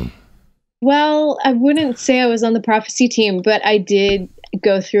something? Well, I wouldn't say I was on the prophecy team, but I did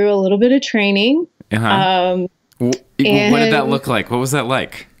go through a little bit of training. What did that look like? What was that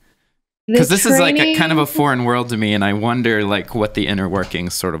like? Because this is like a kind of a foreign world to me, and I wonder like what the inner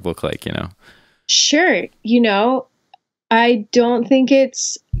workings sort of look like, Sure. I don't think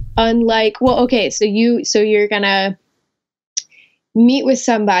it's unlike, so you're gonna meet with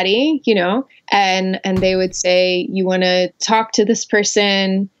somebody, and they would say, you want to talk to this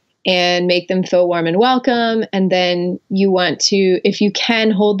person and make them feel warm and welcome. And then you want to, if you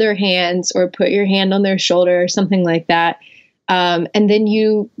can, hold their hands or put your hand on their shoulder or something like that. And then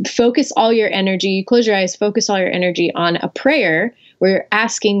you focus all your energy, you close your eyes, focus all your energy on a prayer where you're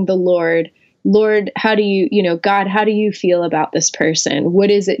asking the Lord, how do you, God, how do you feel about this person?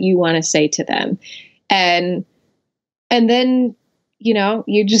 What is it you want to say to them? And then,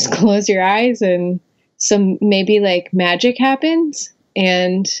 you just close your eyes and some maybe like magic happens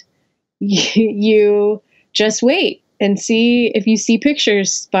and you just wait. and see if you see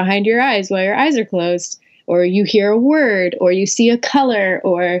pictures behind your eyes while your eyes are closed, or you hear a word, or you see a color,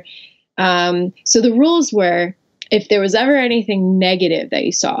 or so the rules were, if there was ever anything negative that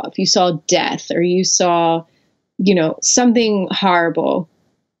you saw, if you saw death or you saw, something horrible,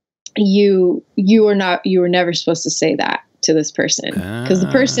 you were never supposed to say that to this person, because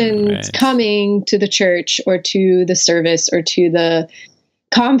the person's coming to the church or to the service or to the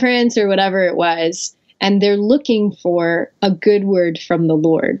conference or whatever it was, and they're looking for a good word from the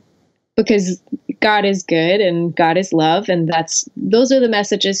Lord, because God is good and God is love, and those are the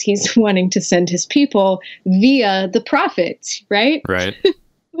messages he's wanting to send his people via the prophets, right? Right.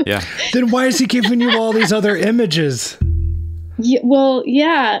 Yeah. Then why is he giving you all these other images? Yeah, well,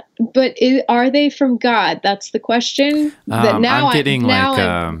 yeah, but are they from God? That's the question. I'm getting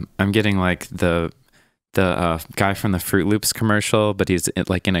like the guy from the Fruit Loops commercial, but he's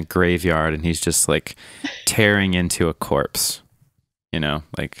like in a graveyard and he's just like tearing into a corpse.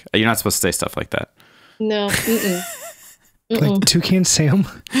 Like you're not supposed to say stuff like that. No. Mm-mm. Like Toucan Sam?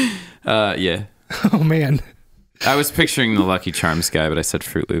 Yeah. Oh, man. I was picturing the Lucky Charms guy, but I said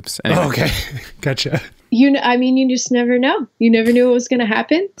Fruit Loops. Anyway. Oh, okay. Gotcha. You just never know. You never knew what was going to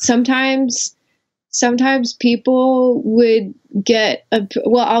happen. Sometimes people would get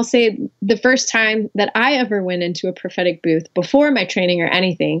I'll say the first time that I ever went into a prophetic booth before my training or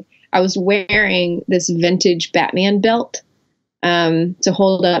anything, I was wearing this vintage Batman belt to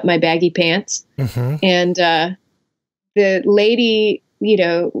hold up my baggy pants. Mm-hmm. And the lady,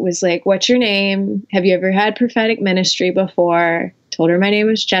 was like, "What's your name? Have you ever had prophetic ministry before?" Told her my name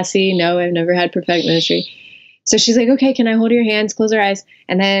was Jessie. No, I've never had prophetic ministry. So she's like, "Okay, can I hold your hands?" Close her eyes.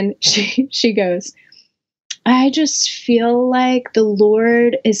 And then she goes, "I just feel like the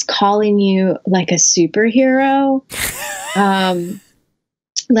Lord is calling you like a superhero.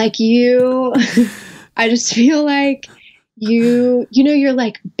 Like you, I just feel like you're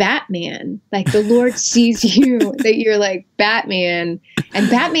like Batman. Like the Lord sees you, that you're like Batman." And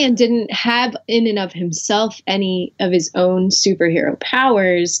Batman didn't have in and of himself any of his own superhero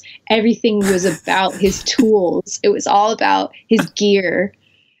powers. Everything was about his tools. It was all about his gear.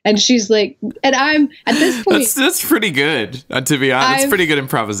 And she's like, and I'm at this point. That's pretty good, to be honest. It's pretty good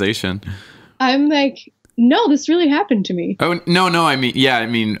improvisation. I'm like, no, this really happened to me. Oh, no, I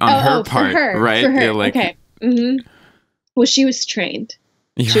mean, on her part, right? For her. Yeah, like, okay. Mm-hmm. Well, she was trained.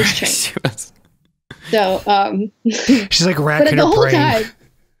 She was trained. She was. So, she's like racking her brain. Time,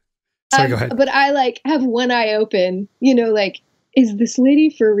 sorry, go ahead. But I like have one eye open, like, is this lady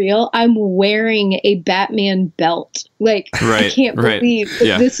for real? I'm wearing a Batman belt. Like, I can't believe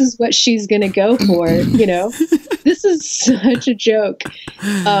that this is what she's going to go for, This is such a joke.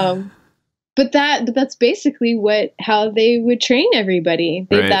 But that's basically how they would train everybody.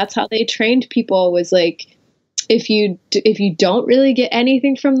 That's how they trained people, was like, if you don't really get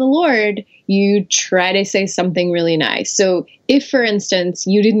anything from the Lord, you try to say something really nice. So if, for instance,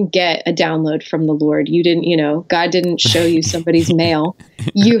 you didn't get a download from the Lord, you didn't, God didn't show you somebody's mail,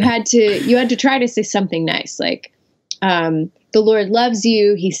 you had to try to say something nice. Like, the Lord loves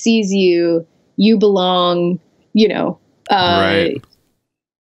you. He sees you. You belong, right.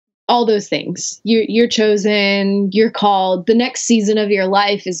 All those things. You're chosen, you're called. The next season of your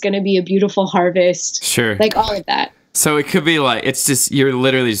life is going to be a beautiful harvest. Sure. Like all of that. So it could be like, it's just, you're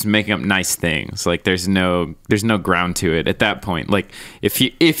literally just making up nice things. Like there's no ground to it at that point. Like if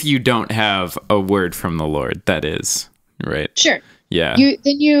you don't have a word from the Lord, that is, right? Sure. Yeah.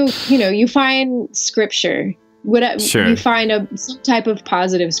 You find scripture. Sure. You find some type of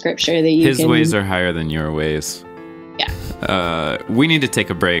positive scripture that His ways are higher than your ways. Yeah. We need to take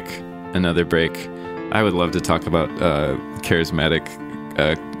another break. I would love to talk about charismatic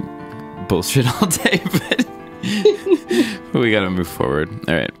bullshit all day, but we gotta move forward.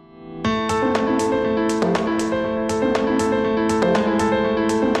 All right.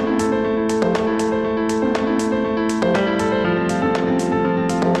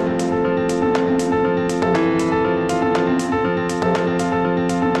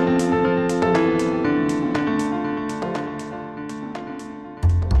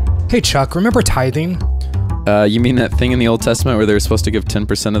 Hey, Chuck, remember tithing? You mean that thing in the Old Testament where they were supposed to give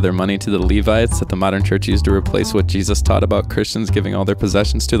 10% of their money to the Levites that the modern church used to replace what Jesus taught about Christians giving all their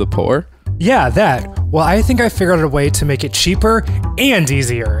possessions to the poor? Yeah, that. Well, I think I figured out a way to make it cheaper and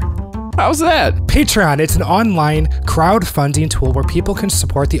easier. How's that? Patreon. It's an online crowdfunding tool where people can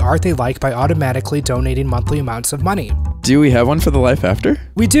support the art they like by automatically donating monthly amounts of money. Do we have one for the life after?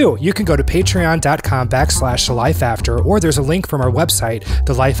 We do. You can go to patreon.com/thelifeafter, or there's a link from our website,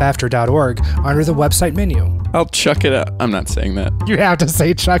 thelifeafter.org, under the website menu. I'll chuck it out. I'm not saying that. You have to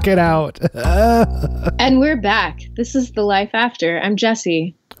say chuck it out. And we're back. This is The Life After. I'm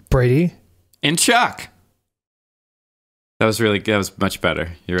Jesse. Brady. And Chuck. That was much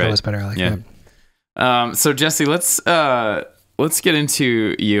better. You're right. That was better. I like that. So Jesse, let's get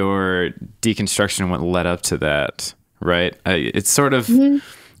into your deconstruction and what led up to that. Right. It's sort of,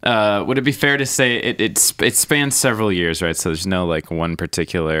 would it be fair to say it spans several years, right? So there's no like one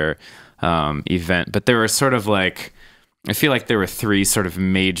particular event, but there were sort of like, I feel like there were three sort of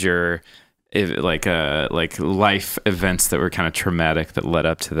major like life events that were kind of traumatic that led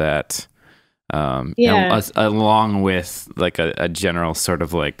up to that. Along with like a general sort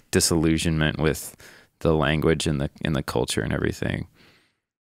of like disillusionment with the language and the culture and everything.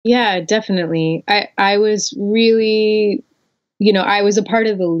 Yeah, definitely. I was really, I was a part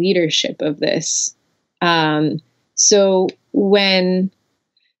of the leadership of this. So when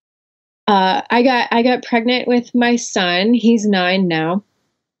I got pregnant with my son, he's 9 now,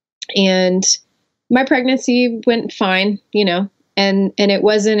 and my pregnancy went fine, and it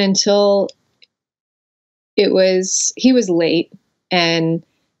wasn't until he was late, and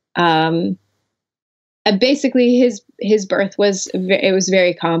basically his birth was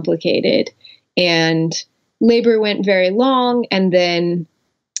very complicated, and labor went very long, and then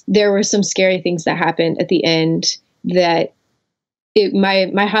there were some scary things that happened at the end that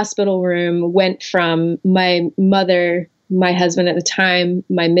my hospital room went from my mother, my husband at the time,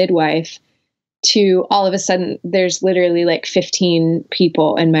 my midwife, to all of a sudden there's literally like 15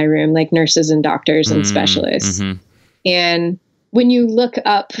 people in my room, like nurses and doctors and specialists. Mm-hmm. And when you look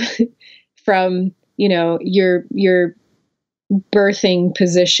up from your birthing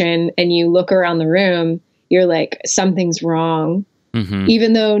position and you look around the room, you're like, something's wrong. Mm-hmm.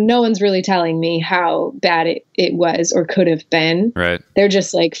 Even though no one's really telling me how bad it was or could have been. Right. They're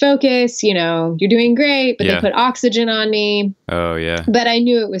just like, focus, you're doing great, but they put oxygen on me. Oh yeah. But I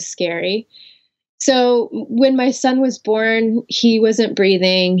knew it was scary. So when my son was born, he wasn't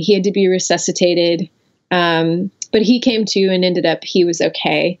breathing. He had to be resuscitated. But he came to and he was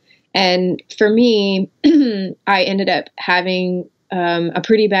okay. And for me, I ended up having a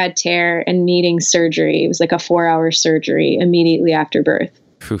pretty bad tear and needing surgery. It was like a 4-hour surgery immediately after birth.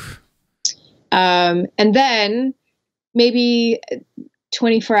 And then maybe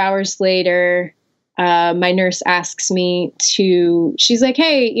 24 hours later, my nurse asks me she's like,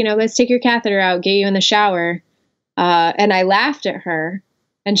 hey, let's take your catheter out, get you in the shower. And I laughed at her,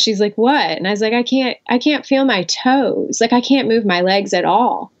 and she's like, what? And I was like, I can't feel my toes. Like, I can't move my legs at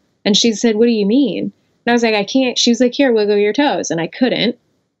all. And she said, what do you mean? And I was like, I can't. She was like, here, wiggle your toes. And I couldn't.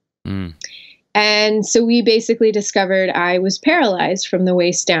 Mm. And so we basically discovered I was paralyzed from the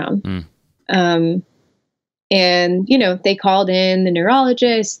waist down. Mm. And, they called in the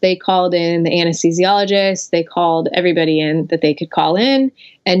neurologist, they called in the anesthesiologist, they called everybody in that they could call in,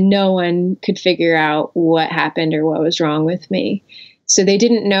 and no one could figure out what happened or what was wrong with me. So they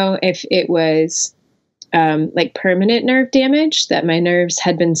didn't know if it was like permanent nerve damage, that my nerves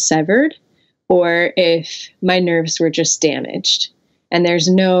had been severed, or if my nerves were just damaged. And there's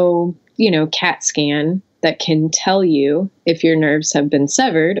no, CAT scan that can tell you if your nerves have been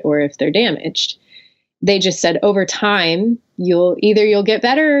severed or if they're damaged. They just said over time, you'll get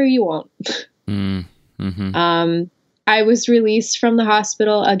better or you won't. Mm-hmm. I was released from the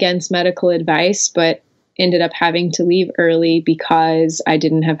hospital against medical advice, but ended up having to leave early because I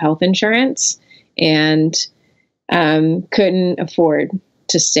didn't have health insurance and couldn't afford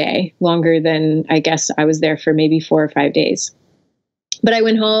to stay longer than, I guess I was there for maybe 4 or 5 days. But I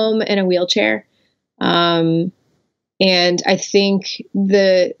went home in a wheelchair. And I think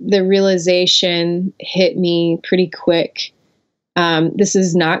the realization hit me pretty quick. This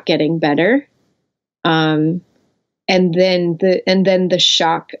is not getting better. And then the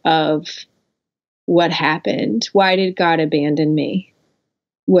shock of what happened. Why did God abandon me?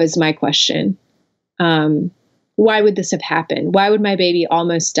 Was my question. Why would this have happened? Why would my baby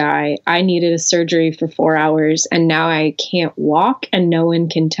almost die? I needed a surgery for 4 hours, and now I can't walk, and no one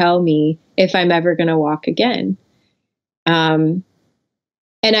can tell me if I'm ever going to walk again. And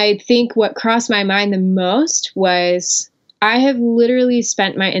I think what crossed my mind the most was I have literally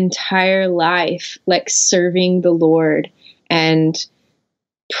spent my entire life like serving the Lord and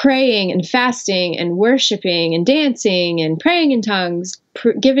praying and fasting and worshiping and dancing and praying in tongues,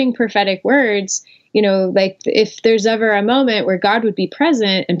 giving prophetic words. Like if there's ever a moment where God would be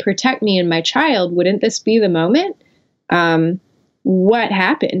present and protect me and my child, wouldn't this be the moment? What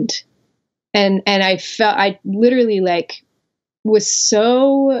happened? And I literally like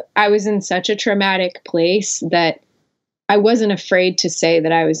I was in such a traumatic place that I wasn't afraid to say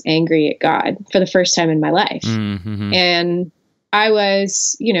that I was angry at God for the first time in my life. Mm-hmm. And I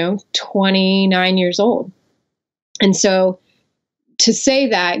was, 29 years old. And so to say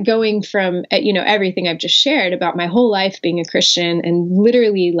that, going from, everything I've just shared about my whole life being a Christian, and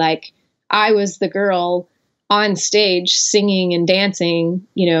literally like I was the girl on stage singing and dancing,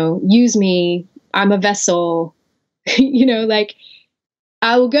 use me, I'm a vessel, like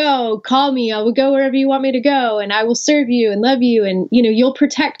I will go, call me, I will go wherever you want me to go, and I will serve you and love you, and, you'll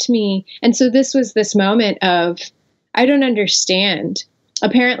protect me. And so this was this moment of, I don't understand.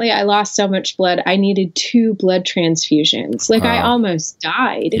 Apparently I lost so much blood, I needed 2 blood transfusions. Like I almost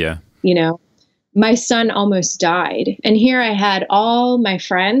died. Yeah. My son almost died. And here I had all my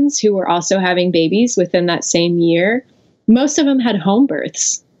friends who were also having babies within that same year. Most of them had home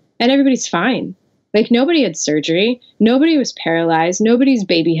births, and everybody's fine. Like nobody had surgery. Nobody was paralyzed. Nobody's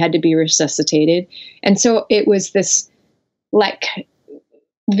baby had to be resuscitated. And so it was this like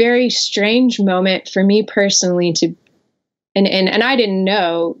very strange moment for me personally to, and I didn't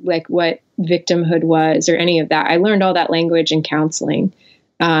know like what victimhood was or any of that. I learned all that language in counseling.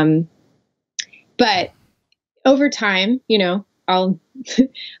 But over time, I'll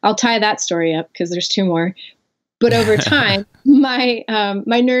tie that story up because there's 2 more. But over time, my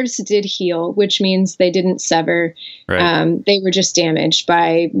nerves did heal, which means they didn't sever. Right. They were just damaged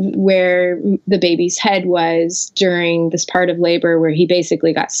by where the baby's head was during this part of labor where he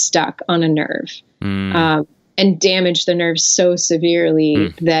basically got stuck on a nerve and damaged the nerve so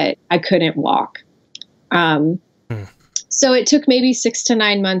severely that I couldn't walk. So it took maybe 6 to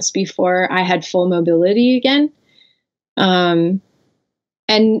 9 months before I had full mobility again. And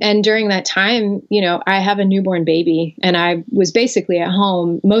during that time, I have a newborn baby, and I was basically at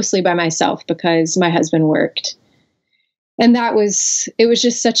home mostly by myself because my husband worked. And it was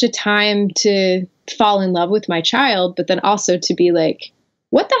just such a time to fall in love with my child, but then also to be like,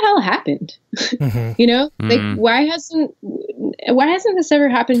 what the hell happened? Mm-hmm. Like, why hasn't this ever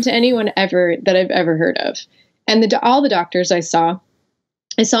happened to anyone ever that I've ever heard of? And all the doctors I saw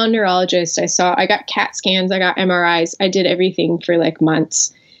a neurologist. I got CAT scans. I got MRIs. I did everything for like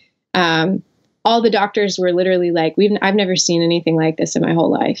months. All the doctors were literally like, I've never seen anything like this in my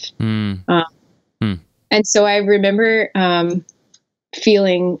whole life. And so I remember, I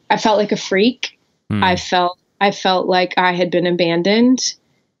felt like a freak. I felt like I had been abandoned.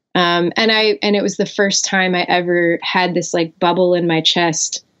 And it was the first time I ever had this like bubble in my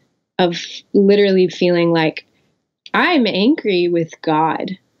chest of literally feeling like, I'm angry with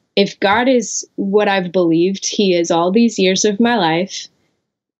God. If God is what I've believed he is all these years of my life,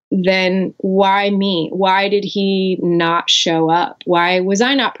 then why me? Why did he not show up? Why was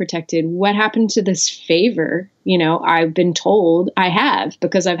I not protected? What happened to this favor? I've been told I have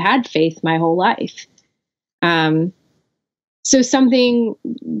because I've had faith my whole life. So something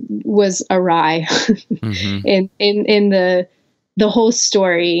was awry in the whole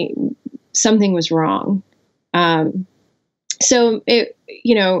story. Something was wrong. So it,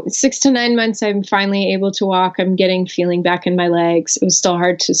 6 to 9 months, I'm finally able to walk. I'm getting feeling back in my legs. It was still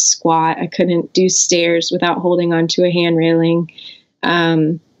hard to squat. I couldn't do stairs without holding onto a hand railing.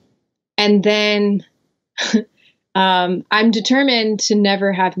 And then, I'm determined to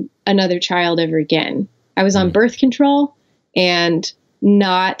never have another child ever again. I was on birth control and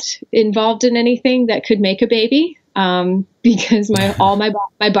not involved in anything that could make a baby, because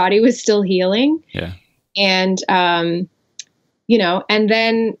my body was still healing. Yeah. And, and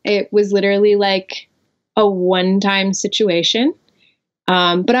then it was literally like a one-time situation.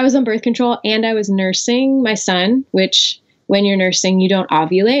 But I was on birth control and I was nursing my son, which when you're nursing, you don't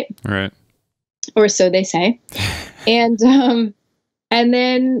ovulate. Right. Or so they say. And then,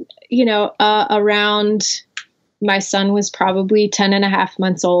 around my son was probably 10 and a half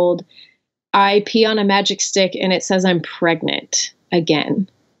months old. I pee on a magic stick and it says I'm pregnant again.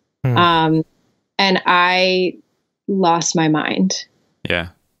 And I lost my mind. Yeah.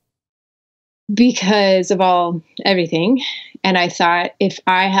 Because of everything. And I thought, if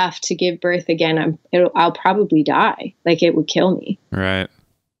I have to give birth again, I'll probably die. Like it would kill me. Right.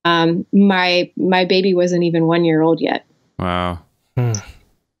 My baby wasn't even 1 year old yet. Wow.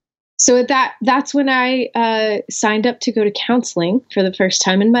 So that's when I signed up to go to counseling for the first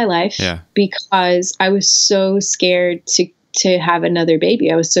time in my life. Yeah. Because I was so scared to have another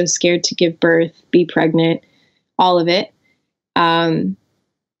baby. I was so scared to give birth, be pregnant, all of it. And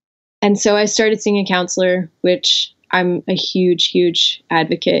so I started seeing a counselor, which I'm a huge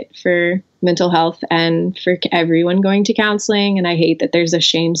advocate for mental health and for everyone going to counseling. And I hate that there's a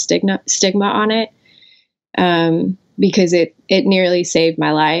shame stigma on it, because it nearly saved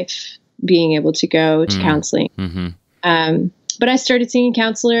my life being able to go to counseling. But I started seeing a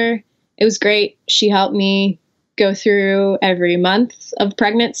counselor. It was great. She helped me go through every month of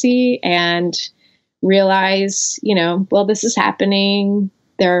pregnancy and realize, well, this is happening.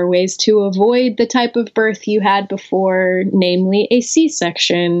 There are ways to avoid the type of birth you had before, namely a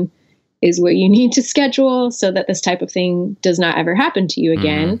C-section is what you need to schedule so that this type of thing does not ever happen to you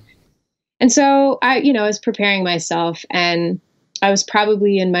again. And so I was preparing myself, and I was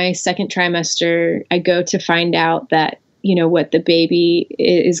probably in my second trimester. I go to find out that, what the baby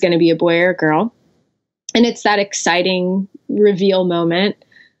is going to be, a boy or a girl. And it's that exciting reveal moment.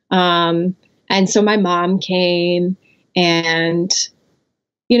 And so my mom came, and,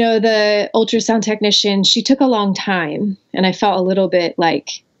 the ultrasound technician, she took a long time. And I felt a little bit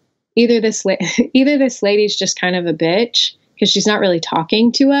like either this lady's just kind of a bitch because she's not really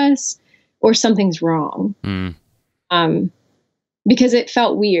talking to us, or something's wrong. Because it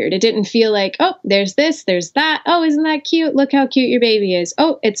felt weird. It didn't feel like, oh, there's this, there's that. Oh, isn't that cute? Look how cute your baby is.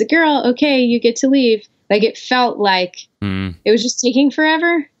 Oh, it's a girl. Okay, you get to leave. Like, it felt like it was just taking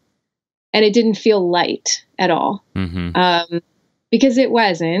forever, and it didn't feel light at all. Because it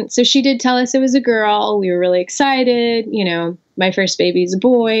wasn't. So she did tell us it was a girl. We were really excited. My first baby's a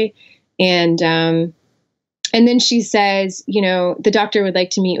boy. And then she says, the doctor would like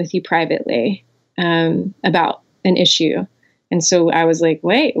to meet with you privately about an issue. And so I was like,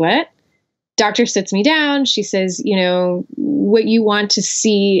 wait, what? Doctor sits me down. She says, what you want to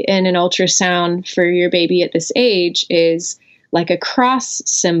see in an ultrasound for your baby at this age is like a cross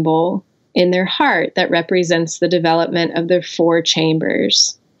symbol in their heart that represents the development of the 4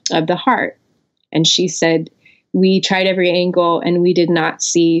 chambers of the heart. And she said, we tried every angle and we did not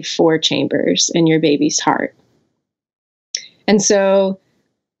see 4 chambers in your baby's heart. And so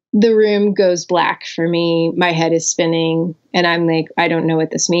the room goes black for me. My head is spinning, and I'm like, I don't know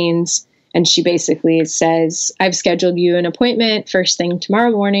what this means. And she basically says, I've scheduled you an appointment first thing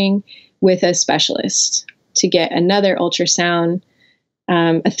tomorrow morning with a specialist to get another ultrasound,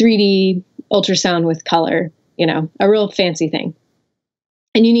 a 3D ultrasound with color, a real fancy thing.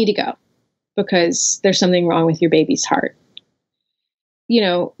 And you need to go because there's something wrong with your baby's heart.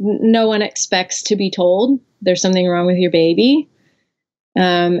 No one expects to be told there's something wrong with your baby.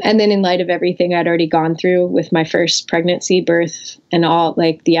 And then in light of everything I'd already gone through with my first pregnancy, birth, and all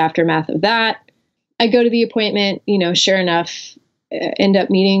like the aftermath of that, I go to the appointment, sure enough, end up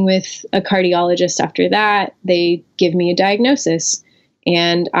meeting with a cardiologist after that. They give me a diagnosis,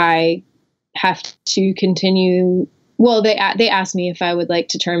 and I have to continue. Well, they asked me if I would like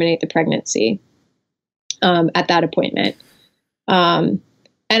to terminate the pregnancy at that appointment. And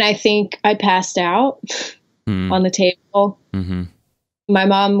I think I passed out on the table. My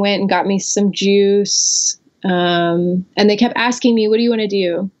mom went and got me some juice. And they kept asking me, what do you want to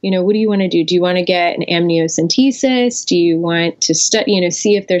do? What do you want to do? Do you want to get an amniocentesis? Do you want to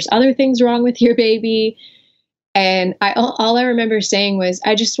see if there's other things wrong with your baby? And all I remember saying was,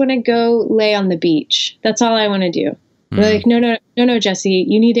 I just want to go lay on the beach. That's all I want to do. They're like, no, Jesse,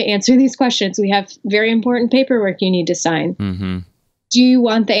 you need to answer these questions. We have very important paperwork you need to sign. Do you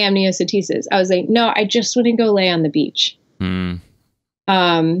want the amniocentesis? I was like, no, I just want to go lay on the beach.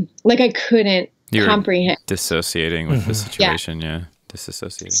 Like I couldn't comprehend. Dissociating with the situation. Yeah.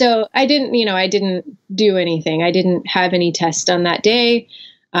 Disassociating. So I didn't do anything. I didn't have any tests done that day.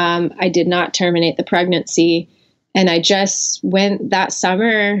 I did not terminate the pregnancy. And I just went that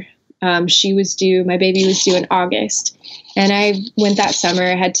summer. My baby was due in August. And I went that summer.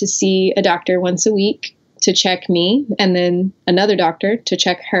 I had to see a doctor once a week to check me, and then another doctor to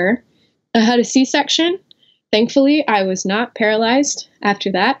check her. I had a C-section. Thankfully, I was not paralyzed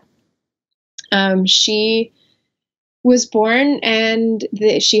after that. She was born, and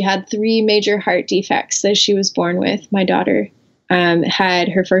she had 3 major heart defects that she was born with. My daughter had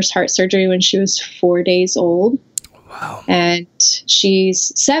her first heart surgery when she was 4 days old. Wow. And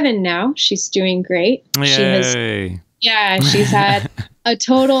she's 7 now. She's doing great. Yay. She's had a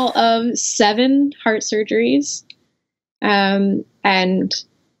total of 7 heart surgeries. And,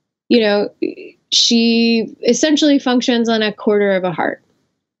 she essentially functions on a quarter of a heart.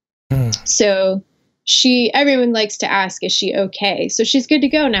 So everyone likes to ask, is she okay? So she's good to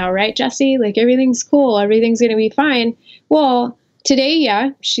go now, right, Jesse? Like, everything's cool. Everything's going to be fine. Well,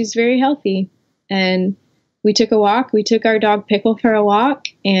 today, she's very healthy. And we took a walk. We took our dog Pickle for a walk,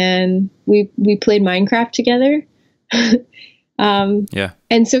 and we played Minecraft together.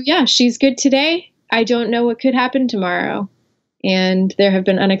 And so, she's good today. I don't know what could happen tomorrow. And there have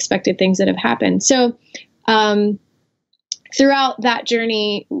been unexpected things that have happened. So, throughout that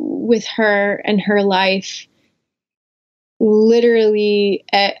journey with her and her life, literally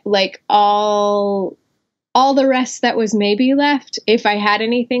like all the rest that was maybe left, if I had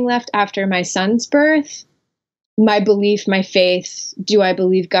anything left after my son's birth, my belief, my faith, do I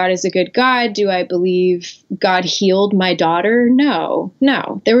believe God is a good God? Do I believe God healed my daughter? No.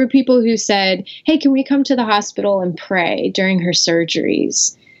 There were people who said, hey, can we come to the hospital and pray during her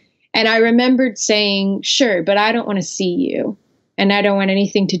surgeries? And I remembered saying, sure, but I don't want to see you. And I don't want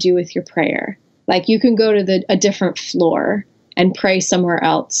anything to do with your prayer. Like, you can go to a different floor and pray somewhere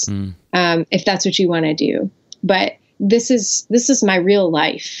else, if that's what you want to do. But this is my real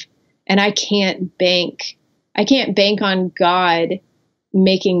life. And I can't bank on God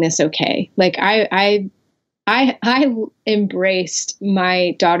making this okay. Like, I embraced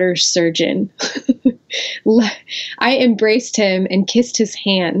my daughter's surgeon. I embraced him and kissed his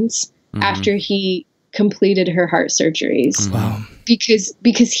hands after he completed her heart surgeries. Wow.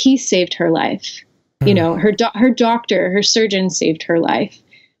 Because he saved her life. You know, her doctor, her surgeon saved her life.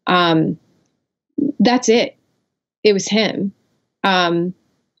 That's it. It was him. And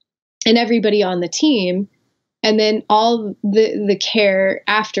everybody on the team. And then all the care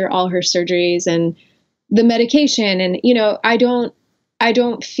after all her surgeries and the medication. And, you know, I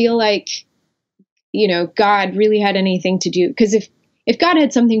don't feel like, you know, God really had anything to do. Because if God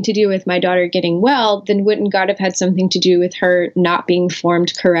had something to do with my daughter getting well, then wouldn't God have had something to do with her not being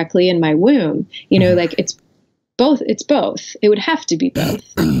formed correctly in my womb? You know, like it's both. It would have to be both.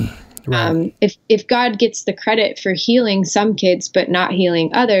 Right. If God gets the credit for healing some kids, but not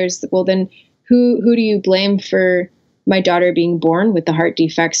healing others, well, then who do you blame for my daughter being born with the heart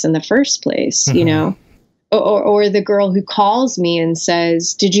defects in the first place? You know, or the girl who calls me and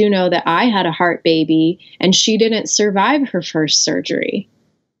says, did you know that I had a heart baby and she didn't survive her first surgery?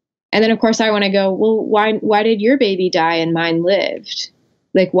 And then of course I want to go, well, why did your baby die and mine lived?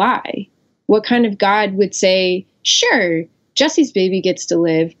 Like, why? What kind of God would say, sure, Jesse's baby gets to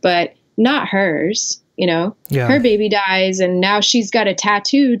live, but not hers? You know, her baby dies and now she's got a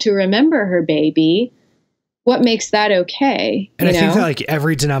tattoo to remember her baby. What makes that okay? And I think that like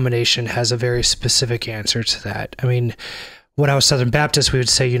every denomination has a very specific answer to that. I mean, when I was Southern Baptist, we would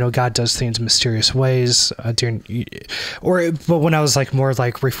say, you know, God does things in mysterious ways but when I was like more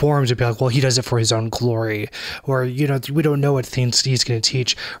like Reformed, it'd be like, well, he does it for his own glory, or, you know, we don't know what things he's going to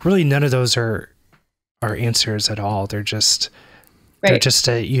teach. Really, none of those are answers at all. They're just, they're just,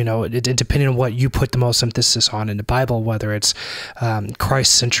 you know, depending on what you put the most emphasis on in the Bible, whether it's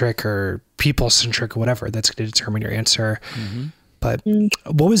Christ-centric or people-centric or whatever, that's going to determine your answer. But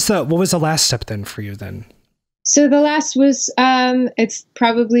what was the last step then for you then? So the last was, it's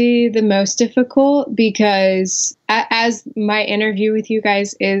probably the most difficult because as my interview with you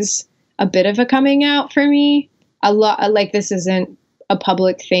guys is a bit of a coming out for me, a lot, like this isn't a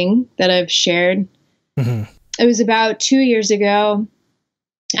public thing that I've shared. It was about 2 years ago.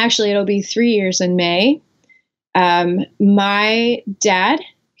 Actually, it'll be 3 years in May. My dad,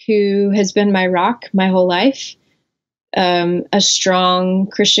 who has been my rock my whole life, a strong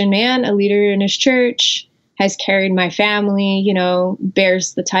Christian man, a leader in his church, has carried my family, you know,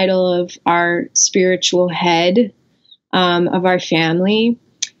 bears the title of our spiritual head of our family.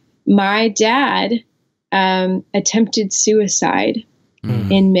 My dad attempted suicide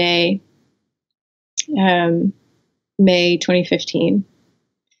in May 2015.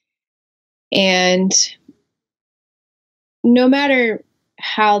 And no matter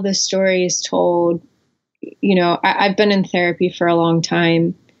how the story is told, you know, I've been in therapy for a long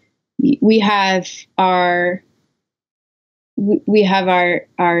time. We have our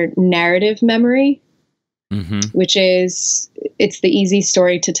narrative memory, which is, it's the easy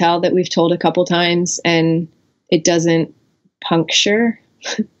story to tell that we've told a couple times and it doesn't puncture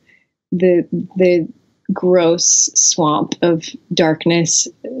the gross swamp of darkness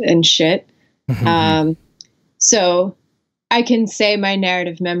and shit. So I can say my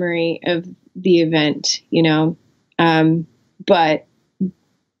narrative memory of the event, you know, but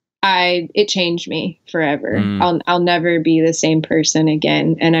it changed me forever. I'll never be the same person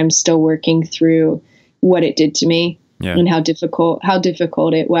again. And I'm still working through what it did to me and how difficult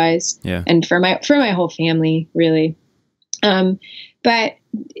it was. And for my whole family, really. But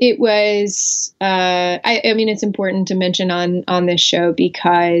it was, I mean, it's important to mention on this show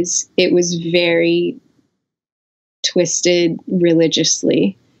because it was very twisted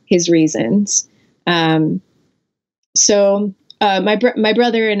religiously, his reasons. So my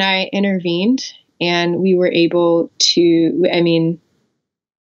brother and I intervened and we were able to, I mean,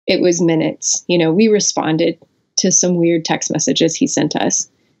 it was minutes. You know, we responded to some weird text messages he sent us.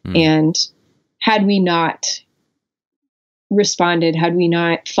 And had we not responded, had we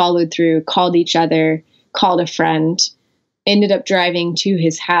not followed through, called each other, called a friend, ended up driving to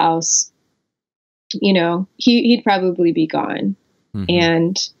his house, you know, he'd probably be gone.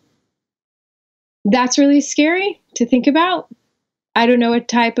 And that's really scary to think about. I don't know what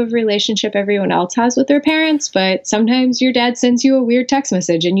type of relationship everyone else has with their parents, but sometimes your dad sends you a weird text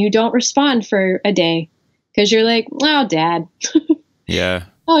message and you don't respond for a day because you're like, oh, Dad. Yeah.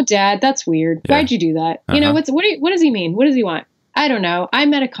 Oh, Dad, that's weird. Yeah. Why'd you do that? You know, what does he mean? What does he want? I don't know.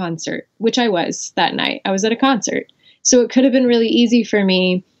 I'm at a concert, which I was that night. I was at a concert. So it could have been really easy for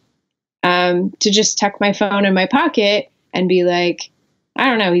me to just tuck my phone in my pocket and be like, I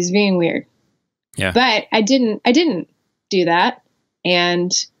don't know, he's being weird. Yeah. But I didn't do that.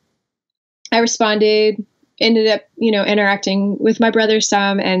 And I responded, ended up, you know, interacting with my brother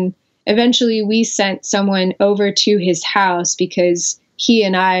some, and eventually we sent someone over to his house because he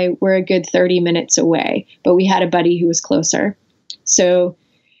and I were a good 30 minutes away, but we had a buddy who was closer. So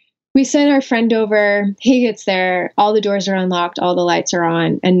we sent our friend over. He gets there, all the doors are unlocked, all the lights are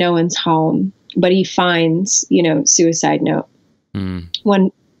on, and no one's home. But he finds, you know, suicide note.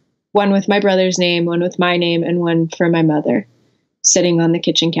 One with my brother's name, one with my name, and one for my mother, sitting on the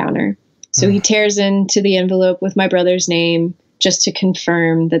kitchen counter. So he tears into the envelope with my brother's name just to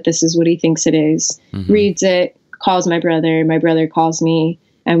confirm that this is what he thinks it is, reads it, calls my brother calls me.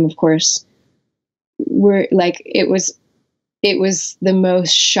 And of course, we're like, it was the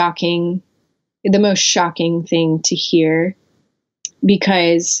most shocking thing to hear,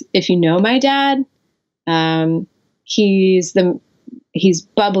 because if you know my dad, he's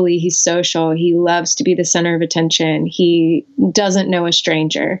bubbly, he's social, he loves to be the center of attention. He doesn't know a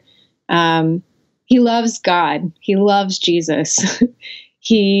stranger. He loves God. He loves Jesus.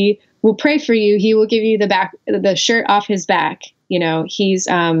 He will pray for you. He will give you the shirt off his back. You know, he's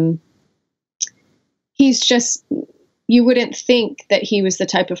just, you wouldn't think that he was the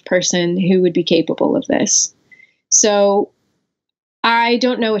type of person who would be capable of this. So I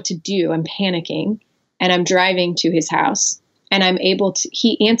don't know what to do. I'm panicking, and I'm driving to his house, and I'm able to,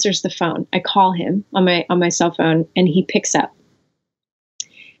 he answers the phone. I call him on my cell phone, and he picks up.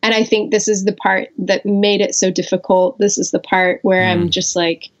 And I think this is the part that made it so difficult. This is the part where I'm just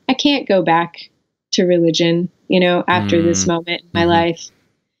like, I can't go back to religion, you know, after this moment in my life.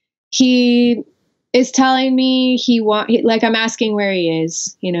 He is telling me like, I'm asking where he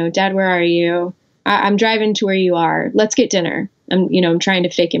is, you know, Dad, where are you? I'm driving to where you are. Let's get dinner. I'm trying to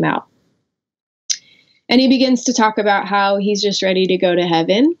fake him out. And he begins to talk about how he's just ready to go to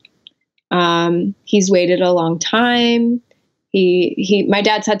heaven. He's waited a long time. My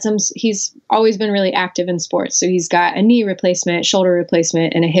dad's he's always been really active in sports. So he's got a knee replacement, shoulder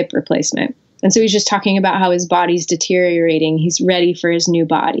replacement, and a hip replacement. And so he's just talking about how his body's deteriorating. He's ready for his new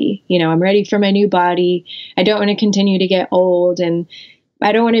body. You know, I'm ready for my new body. I don't want to continue to get old, and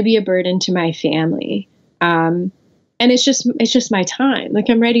I don't want to be a burden to my family. And it's just my time. Like,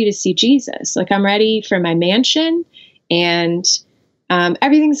 I'm ready to see Jesus. Like, I'm ready for my mansion, and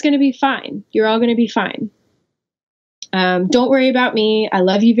everything's going to be fine. You're all going to be fine. Don't worry about me. I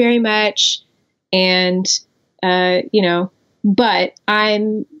love you very much. And, but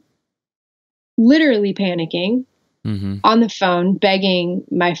I'm literally panicking on the phone, begging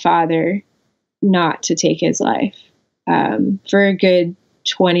my father not to take his life, for a good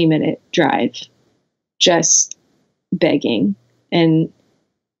 20-minute drive, just begging. And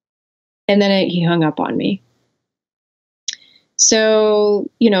then he hung up on me. So,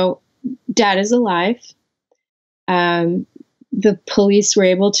 Dad is alive. The police were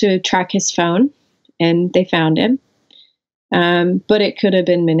able to track his phone, and they found him. But it could have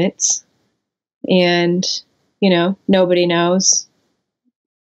been minutes, and, nobody knows.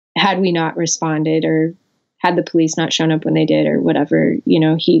 Had we not responded, or had the police not shown up when they did, or whatever,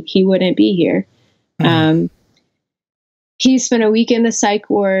 he wouldn't be here. He spent a week in the psych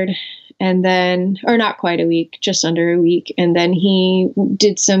ward, and then, or not quite a week, just under a week. And then he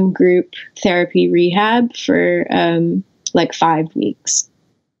did some group therapy rehab for like 5 weeks.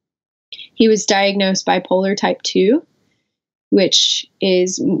 He was diagnosed bipolar type 2, which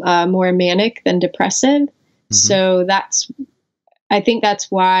is more manic than depressive. So I think that's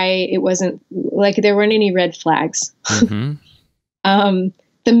why it wasn't like there weren't any red flags. The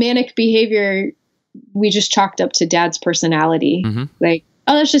manic behavior we just chalked up to Dad's personality. Like,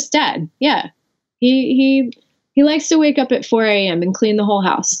 oh, that's just Dad. Yeah. He likes to wake up at 4 a.m. and clean the whole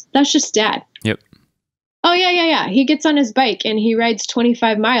house. That's just Dad. Yep. Oh, yeah. He gets on his bike and he rides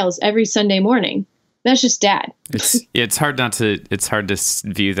 25 miles every Sunday morning. That's just dad. It's hard to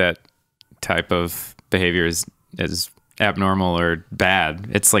view that type of behavior as abnormal or bad.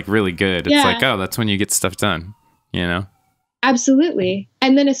 It's like really good. It's like, oh, that's when you get stuff done, you know? Absolutely.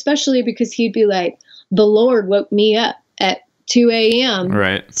 And then especially because he'd be like, the Lord woke me up at 2 a.m.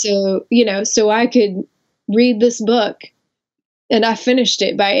 Right. So, you know, so I could read this book, and I finished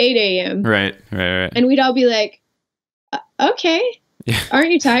it by 8 a.m. Right. And we'd all be like, okay,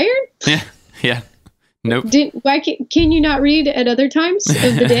 aren't you tired? Yeah. Nope. Can you not read at other times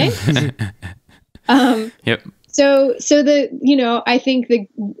of the day? Yep. So I think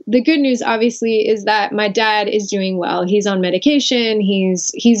the good news obviously is that my dad is doing well. He's on medication.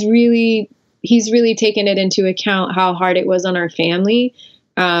 He's really taken it into account how hard it was on our family.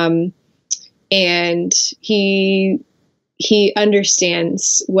 And he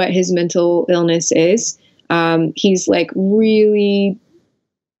understands what his mental illness is. He's like really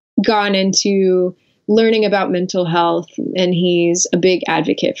gone into learning about mental health, and he's a big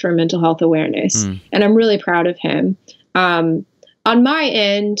advocate for mental health awareness. And I'm really proud of him. On my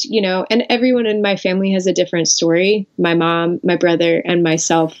end, and everyone in my family has a different story. My mom, my brother, and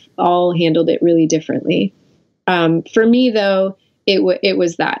myself all handled it really differently. For me though, it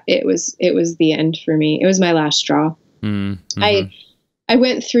was the end for me. It was my last straw. Mm-hmm. I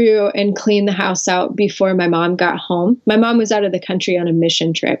went through and cleaned the house out before my mom got home. My mom was out of the country on a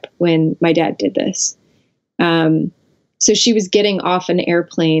mission trip when my dad did this. So she was getting off an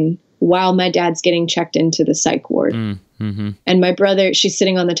airplane while my dad's getting checked into the psych ward. Mm-hmm. And my brother, she's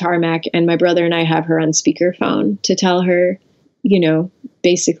sitting on the tarmac, and my brother and I have her on speakerphone to tell her,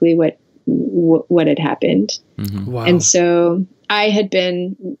 basically what had happened. Mm-hmm. Wow. And so I had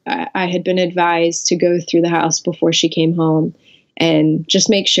been advised to go through the house before she came home and just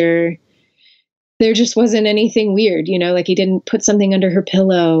make sure there just wasn't anything weird, like he didn't put something under her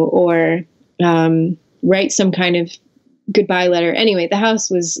pillow or write some kind of goodbye letter. Anyway, the house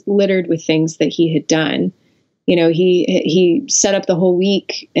was littered with things that he had done. He set up the whole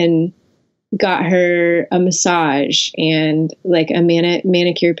week and got her a massage and like a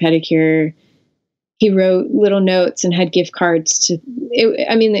manicure, pedicure. He wrote little notes and had gift cards to it.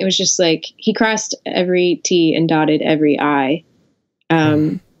 I mean, it was just like he crossed every T and dotted every I.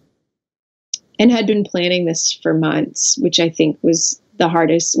 And had been planning this for months, which I think was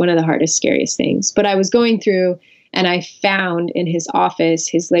one of the hardest, scariest things. But I was going through and I found in his office,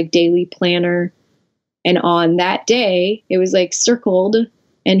 his like daily planner. And on that day, it was like circled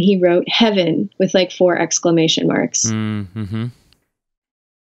and he wrote heaven with like 4 exclamation marks. Mm-hmm.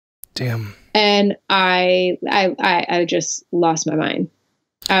 Damn. And I just lost my mind.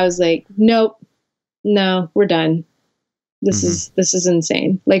 I was like, nope, no, we're done. This is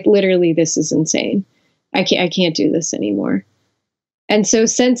insane. Like literally, this is insane. I can't do this anymore. And so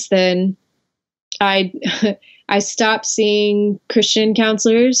since then, I stopped seeing Christian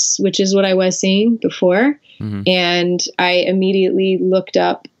counselors, which is what I was seeing before. Mm-hmm. And I immediately looked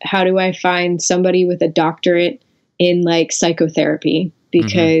up, how do I find somebody with a doctorate in like psychotherapy?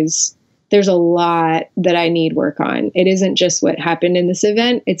 Because there's a lot that I need work on. It isn't just what happened in this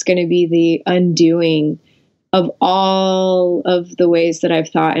event. It's going to be the undoing of all of the ways that I've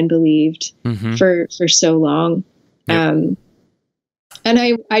thought and believed for so long. Yep.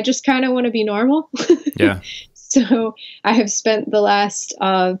 And I just kind of want to be normal. Yeah. So I have spent the last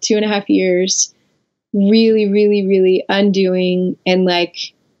 2.5 years really, really, really undoing and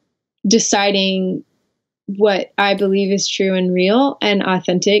like deciding what I believe is true and real and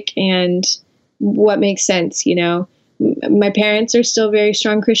authentic and what makes sense, My parents are still very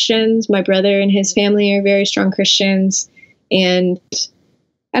strong Christians. My brother and his family are very strong Christians. And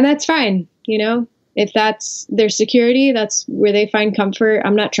that's fine. If that's their security, that's where they find comfort.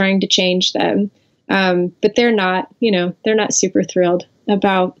 I'm not trying to change them. But they're not super thrilled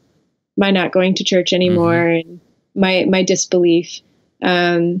about my not going to church anymore and my disbelief.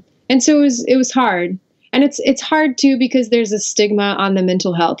 And so it was hard. And it's hard too, because there's a stigma on the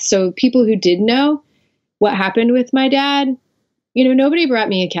mental health. So people who did know what happened with my dad, nobody brought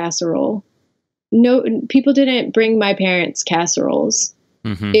me a casserole. No, people didn't bring my parents casseroles.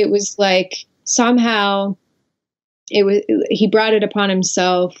 Mm-hmm. It was like somehow he brought it upon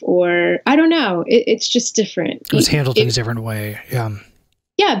himself, or I don't know. It's just different. It was handled in a different way. Yeah.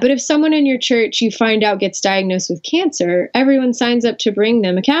 Yeah. But if someone in your church you find out gets diagnosed with cancer, everyone signs up to bring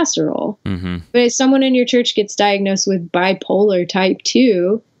them a casserole. Mm-hmm. But if someone in your church gets diagnosed with bipolar type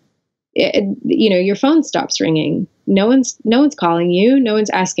 2, your phone stops ringing. No one's calling you. No one's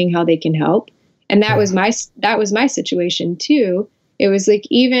asking how they can help. And that was my situation too. It was like,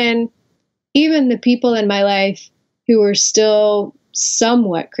 even the people in my life who were still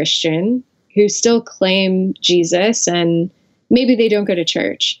somewhat Christian, who still claim Jesus, and maybe they don't go to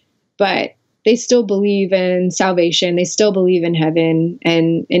church, but they still believe in salvation. They still believe in heaven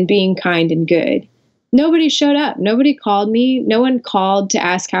and being kind and good. Nobody showed up. Nobody called me. No one called to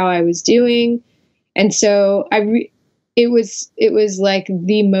ask how I was doing. And so it was like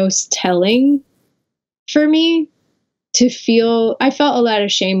the most telling for me to feel. I felt a lot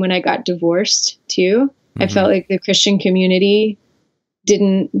of shame when I got divorced too. Mm-hmm. I felt like the Christian community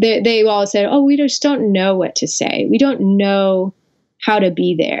they all said, oh, we just don't know what to say. We don't know how to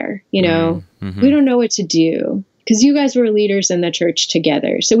be there. You know, we don't know what to do because you guys were leaders in the church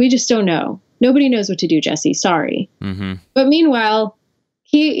together. So we just don't know. Nobody knows what to do, Jesse. Sorry. But meanwhile,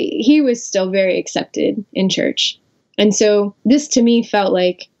 he was still very accepted in church. And so this to me felt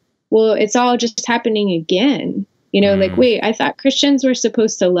like, well, it's all just happening again. You know, like, wait, I thought Christians were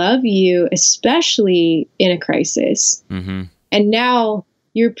supposed to love you, especially in a crisis. And now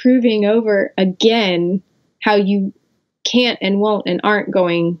you're proving over again how you can't and won't and aren't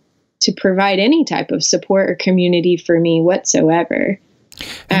going to provide any type of support or community for me whatsoever.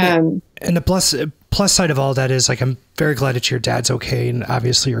 And the plus side of all that is, like, I'm very glad that your dad's okay, and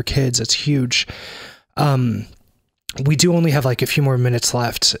obviously your kids. It's huge. We do only have like a few more minutes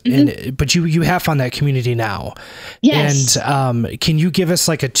left, but you have found that community now. Yes. And can you give us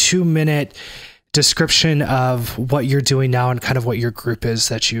like a 2-minute description of what you're doing now and kind of what your group is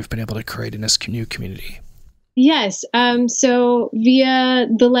that you've been able to create in this new community? Yes. So via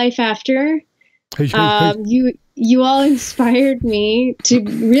the Life After, you all inspired me to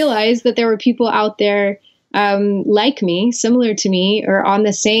realize that there were people out there like me, similar to me, or on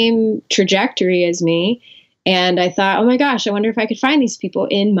the same trajectory as me. And I thought, oh my gosh, I wonder if I could find these people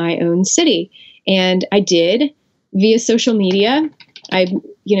in my own city. And I did via social media. I,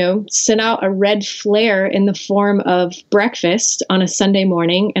 sent out a red flare in the form of breakfast on a Sunday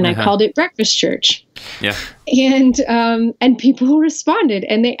morning, and I called it Breakfast Church. Yeah. And people responded,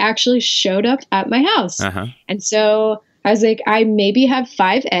 and they actually showed up at my house. And so I was like, I maybe have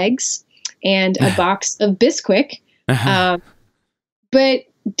 5 eggs and a box of Bisquick. But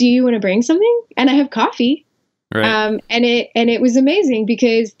do you want to bring something? And I have coffee. Right. And it was amazing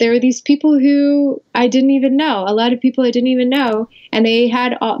because there were these people who I didn't even know, a lot of people I didn't even know, and they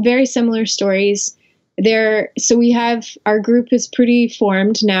had very similar stories there. So our group is pretty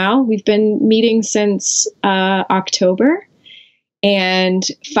formed now. We've been meeting since October, and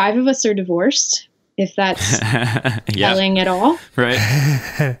 5 of us are divorced, if that's telling at all.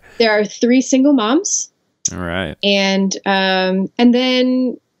 Right. There are 3 single moms. All right. And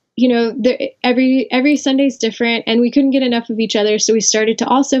then, every Sunday's different, and we couldn't get enough of each other. So we started to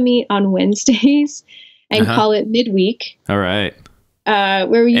also meet on Wednesdays and call it midweek. All right.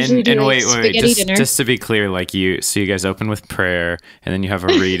 Where we usually do spaghetti dinner. Just to be clear, so you guys open with prayer, and then you have a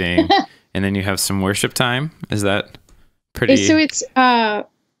reading, and then you have some worship time. Is that pretty? So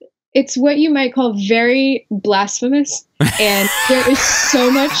it's what you might call very blasphemous, and there is so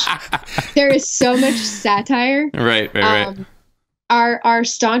much satire. Right. Our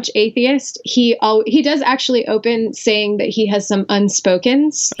staunch atheist, he does actually open saying that he has some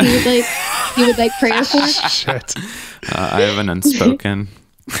unspokens he would like prayer for. Shit. I have an unspoken.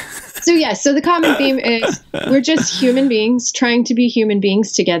 So the common theme is we're just human beings trying to be human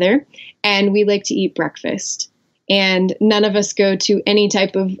beings together, and we like to eat breakfast. And none of us go to any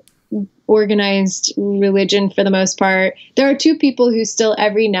type of organized religion for the most part. There are 2 people who still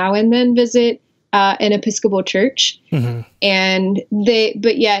every now and then visit an Episcopal church, and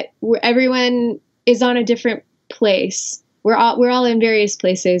but yet everyone is on a different place. We're all in various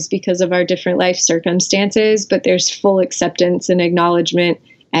places because of our different life circumstances, but there's full acceptance and acknowledgement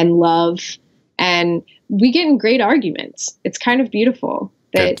and love, and we get in great arguments. It's kind of beautiful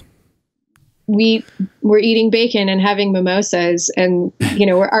that we're eating bacon and having mimosas, and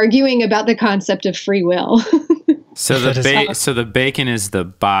we're arguing about the concept of free will. So the bacon is the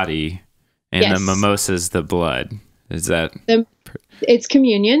body, and the mimosa is the blood. Is that? It's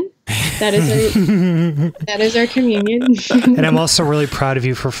communion. That is our communion. And I'm also really proud of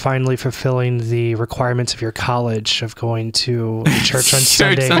you for finally fulfilling the requirements of your college of going to church on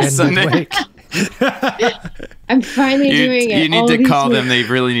Sunday and midweek. I'm finally doing it. You need to call them. They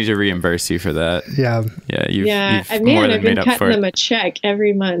really need to reimburse you for that. Yeah. I've been cutting them a check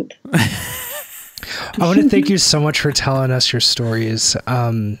every month. I want to thank you so much for telling us your stories.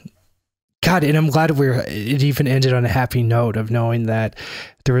 God, and I'm glad it even ended on a happy note of knowing that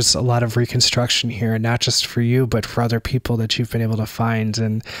there was a lot of reconstruction here, not just for you, but for other people that you've been able to find.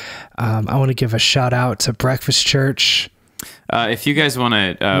 And I want to give a shout out to Breakfast Church, If you guys want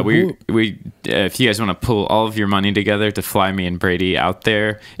to, if you guys want to pull all of your money together to fly me and Brady out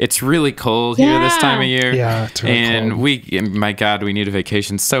there, it's really cold here this time of year. Yeah, it's really cold. My God, we need a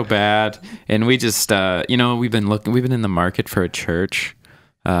vacation so bad. And we just, we've been in the market for a church.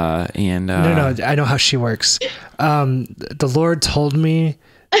 No, I know how she works. The Lord told me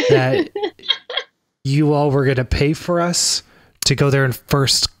that you all were going to pay for us to go there in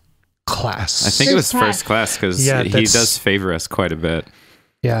first class. I think it was first class because he does favor us quite a bit.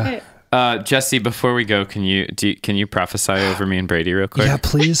 Yeah. Jesse, before we go, can you prophesy over me and Brady real quick? Yeah,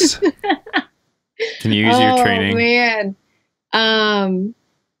 please. Can you use your training? Man.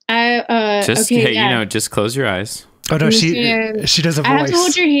 Just close your eyes. Oh no, she does a voice. I have to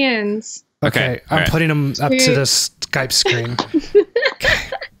hold your hands. Okay, I'm putting them up to the Skype screen.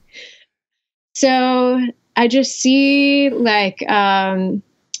 So I just see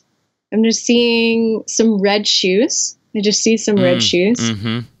I'm just seeing some red shoes. I just see some red shoes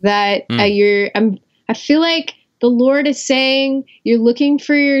that I feel like the Lord is saying you're looking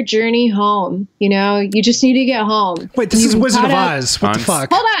for your journey home. You just need to get home. Wait, this is Wizard of Oz. What the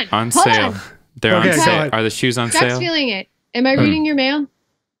fuck? Hold on. On sale. They're on sale. Are the shoes on sale? Chuck's feeling it. Am I reading your mail?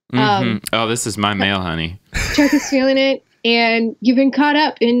 Oh, this is my mail, honey. Chuck is feeling it. And you've been caught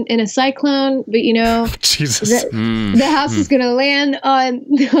up in a cyclone, but Jesus. The house is going to land on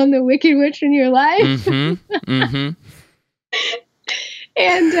the Wicked Witch in your life.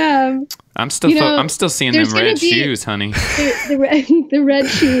 And I'm still seeing them red shoes, honey. The red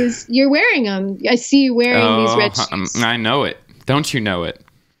shoes. You're wearing them. I see you wearing these red shoes. I know it. Don't you know it?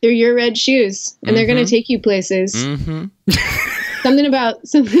 They're your red shoes, and they're going to take you places. Something about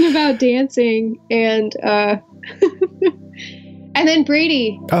dancing and. And then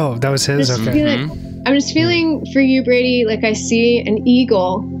Brady. Oh, that was his? Okay. I'm just feeling for you, Brady, like I see an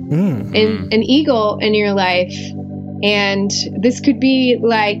eagle. An eagle in your life. And this could be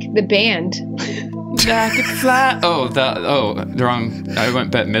like the band. I could fly. The wrong. I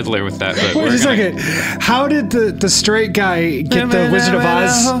went Bette Midler with that. But wait a second. How did the straight guy get the Wizard of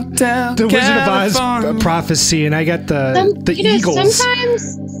Oz? The Wizard of Oz prophecy, and I got the eagles.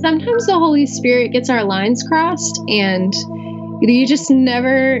 Sometimes the Holy Spirit gets our lines crossed, and you just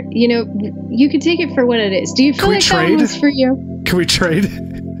never. You can take it for what it is. Do you feel like that one was for you? Can we trade?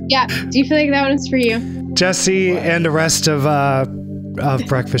 Yeah. Do you feel like that one is for you? Jesse and the rest of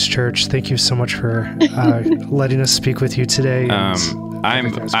Breakfast Church, thank you so much for letting us speak with you today.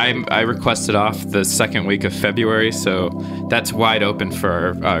 I requested off the second week of February, so that's wide open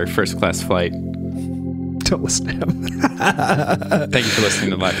for our first class flight. Don't listen to him. Thank you for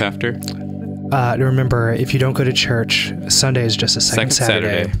listening to Life After. Remember, if you don't go to church, Sunday is just a second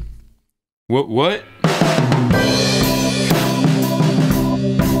Saturday. What?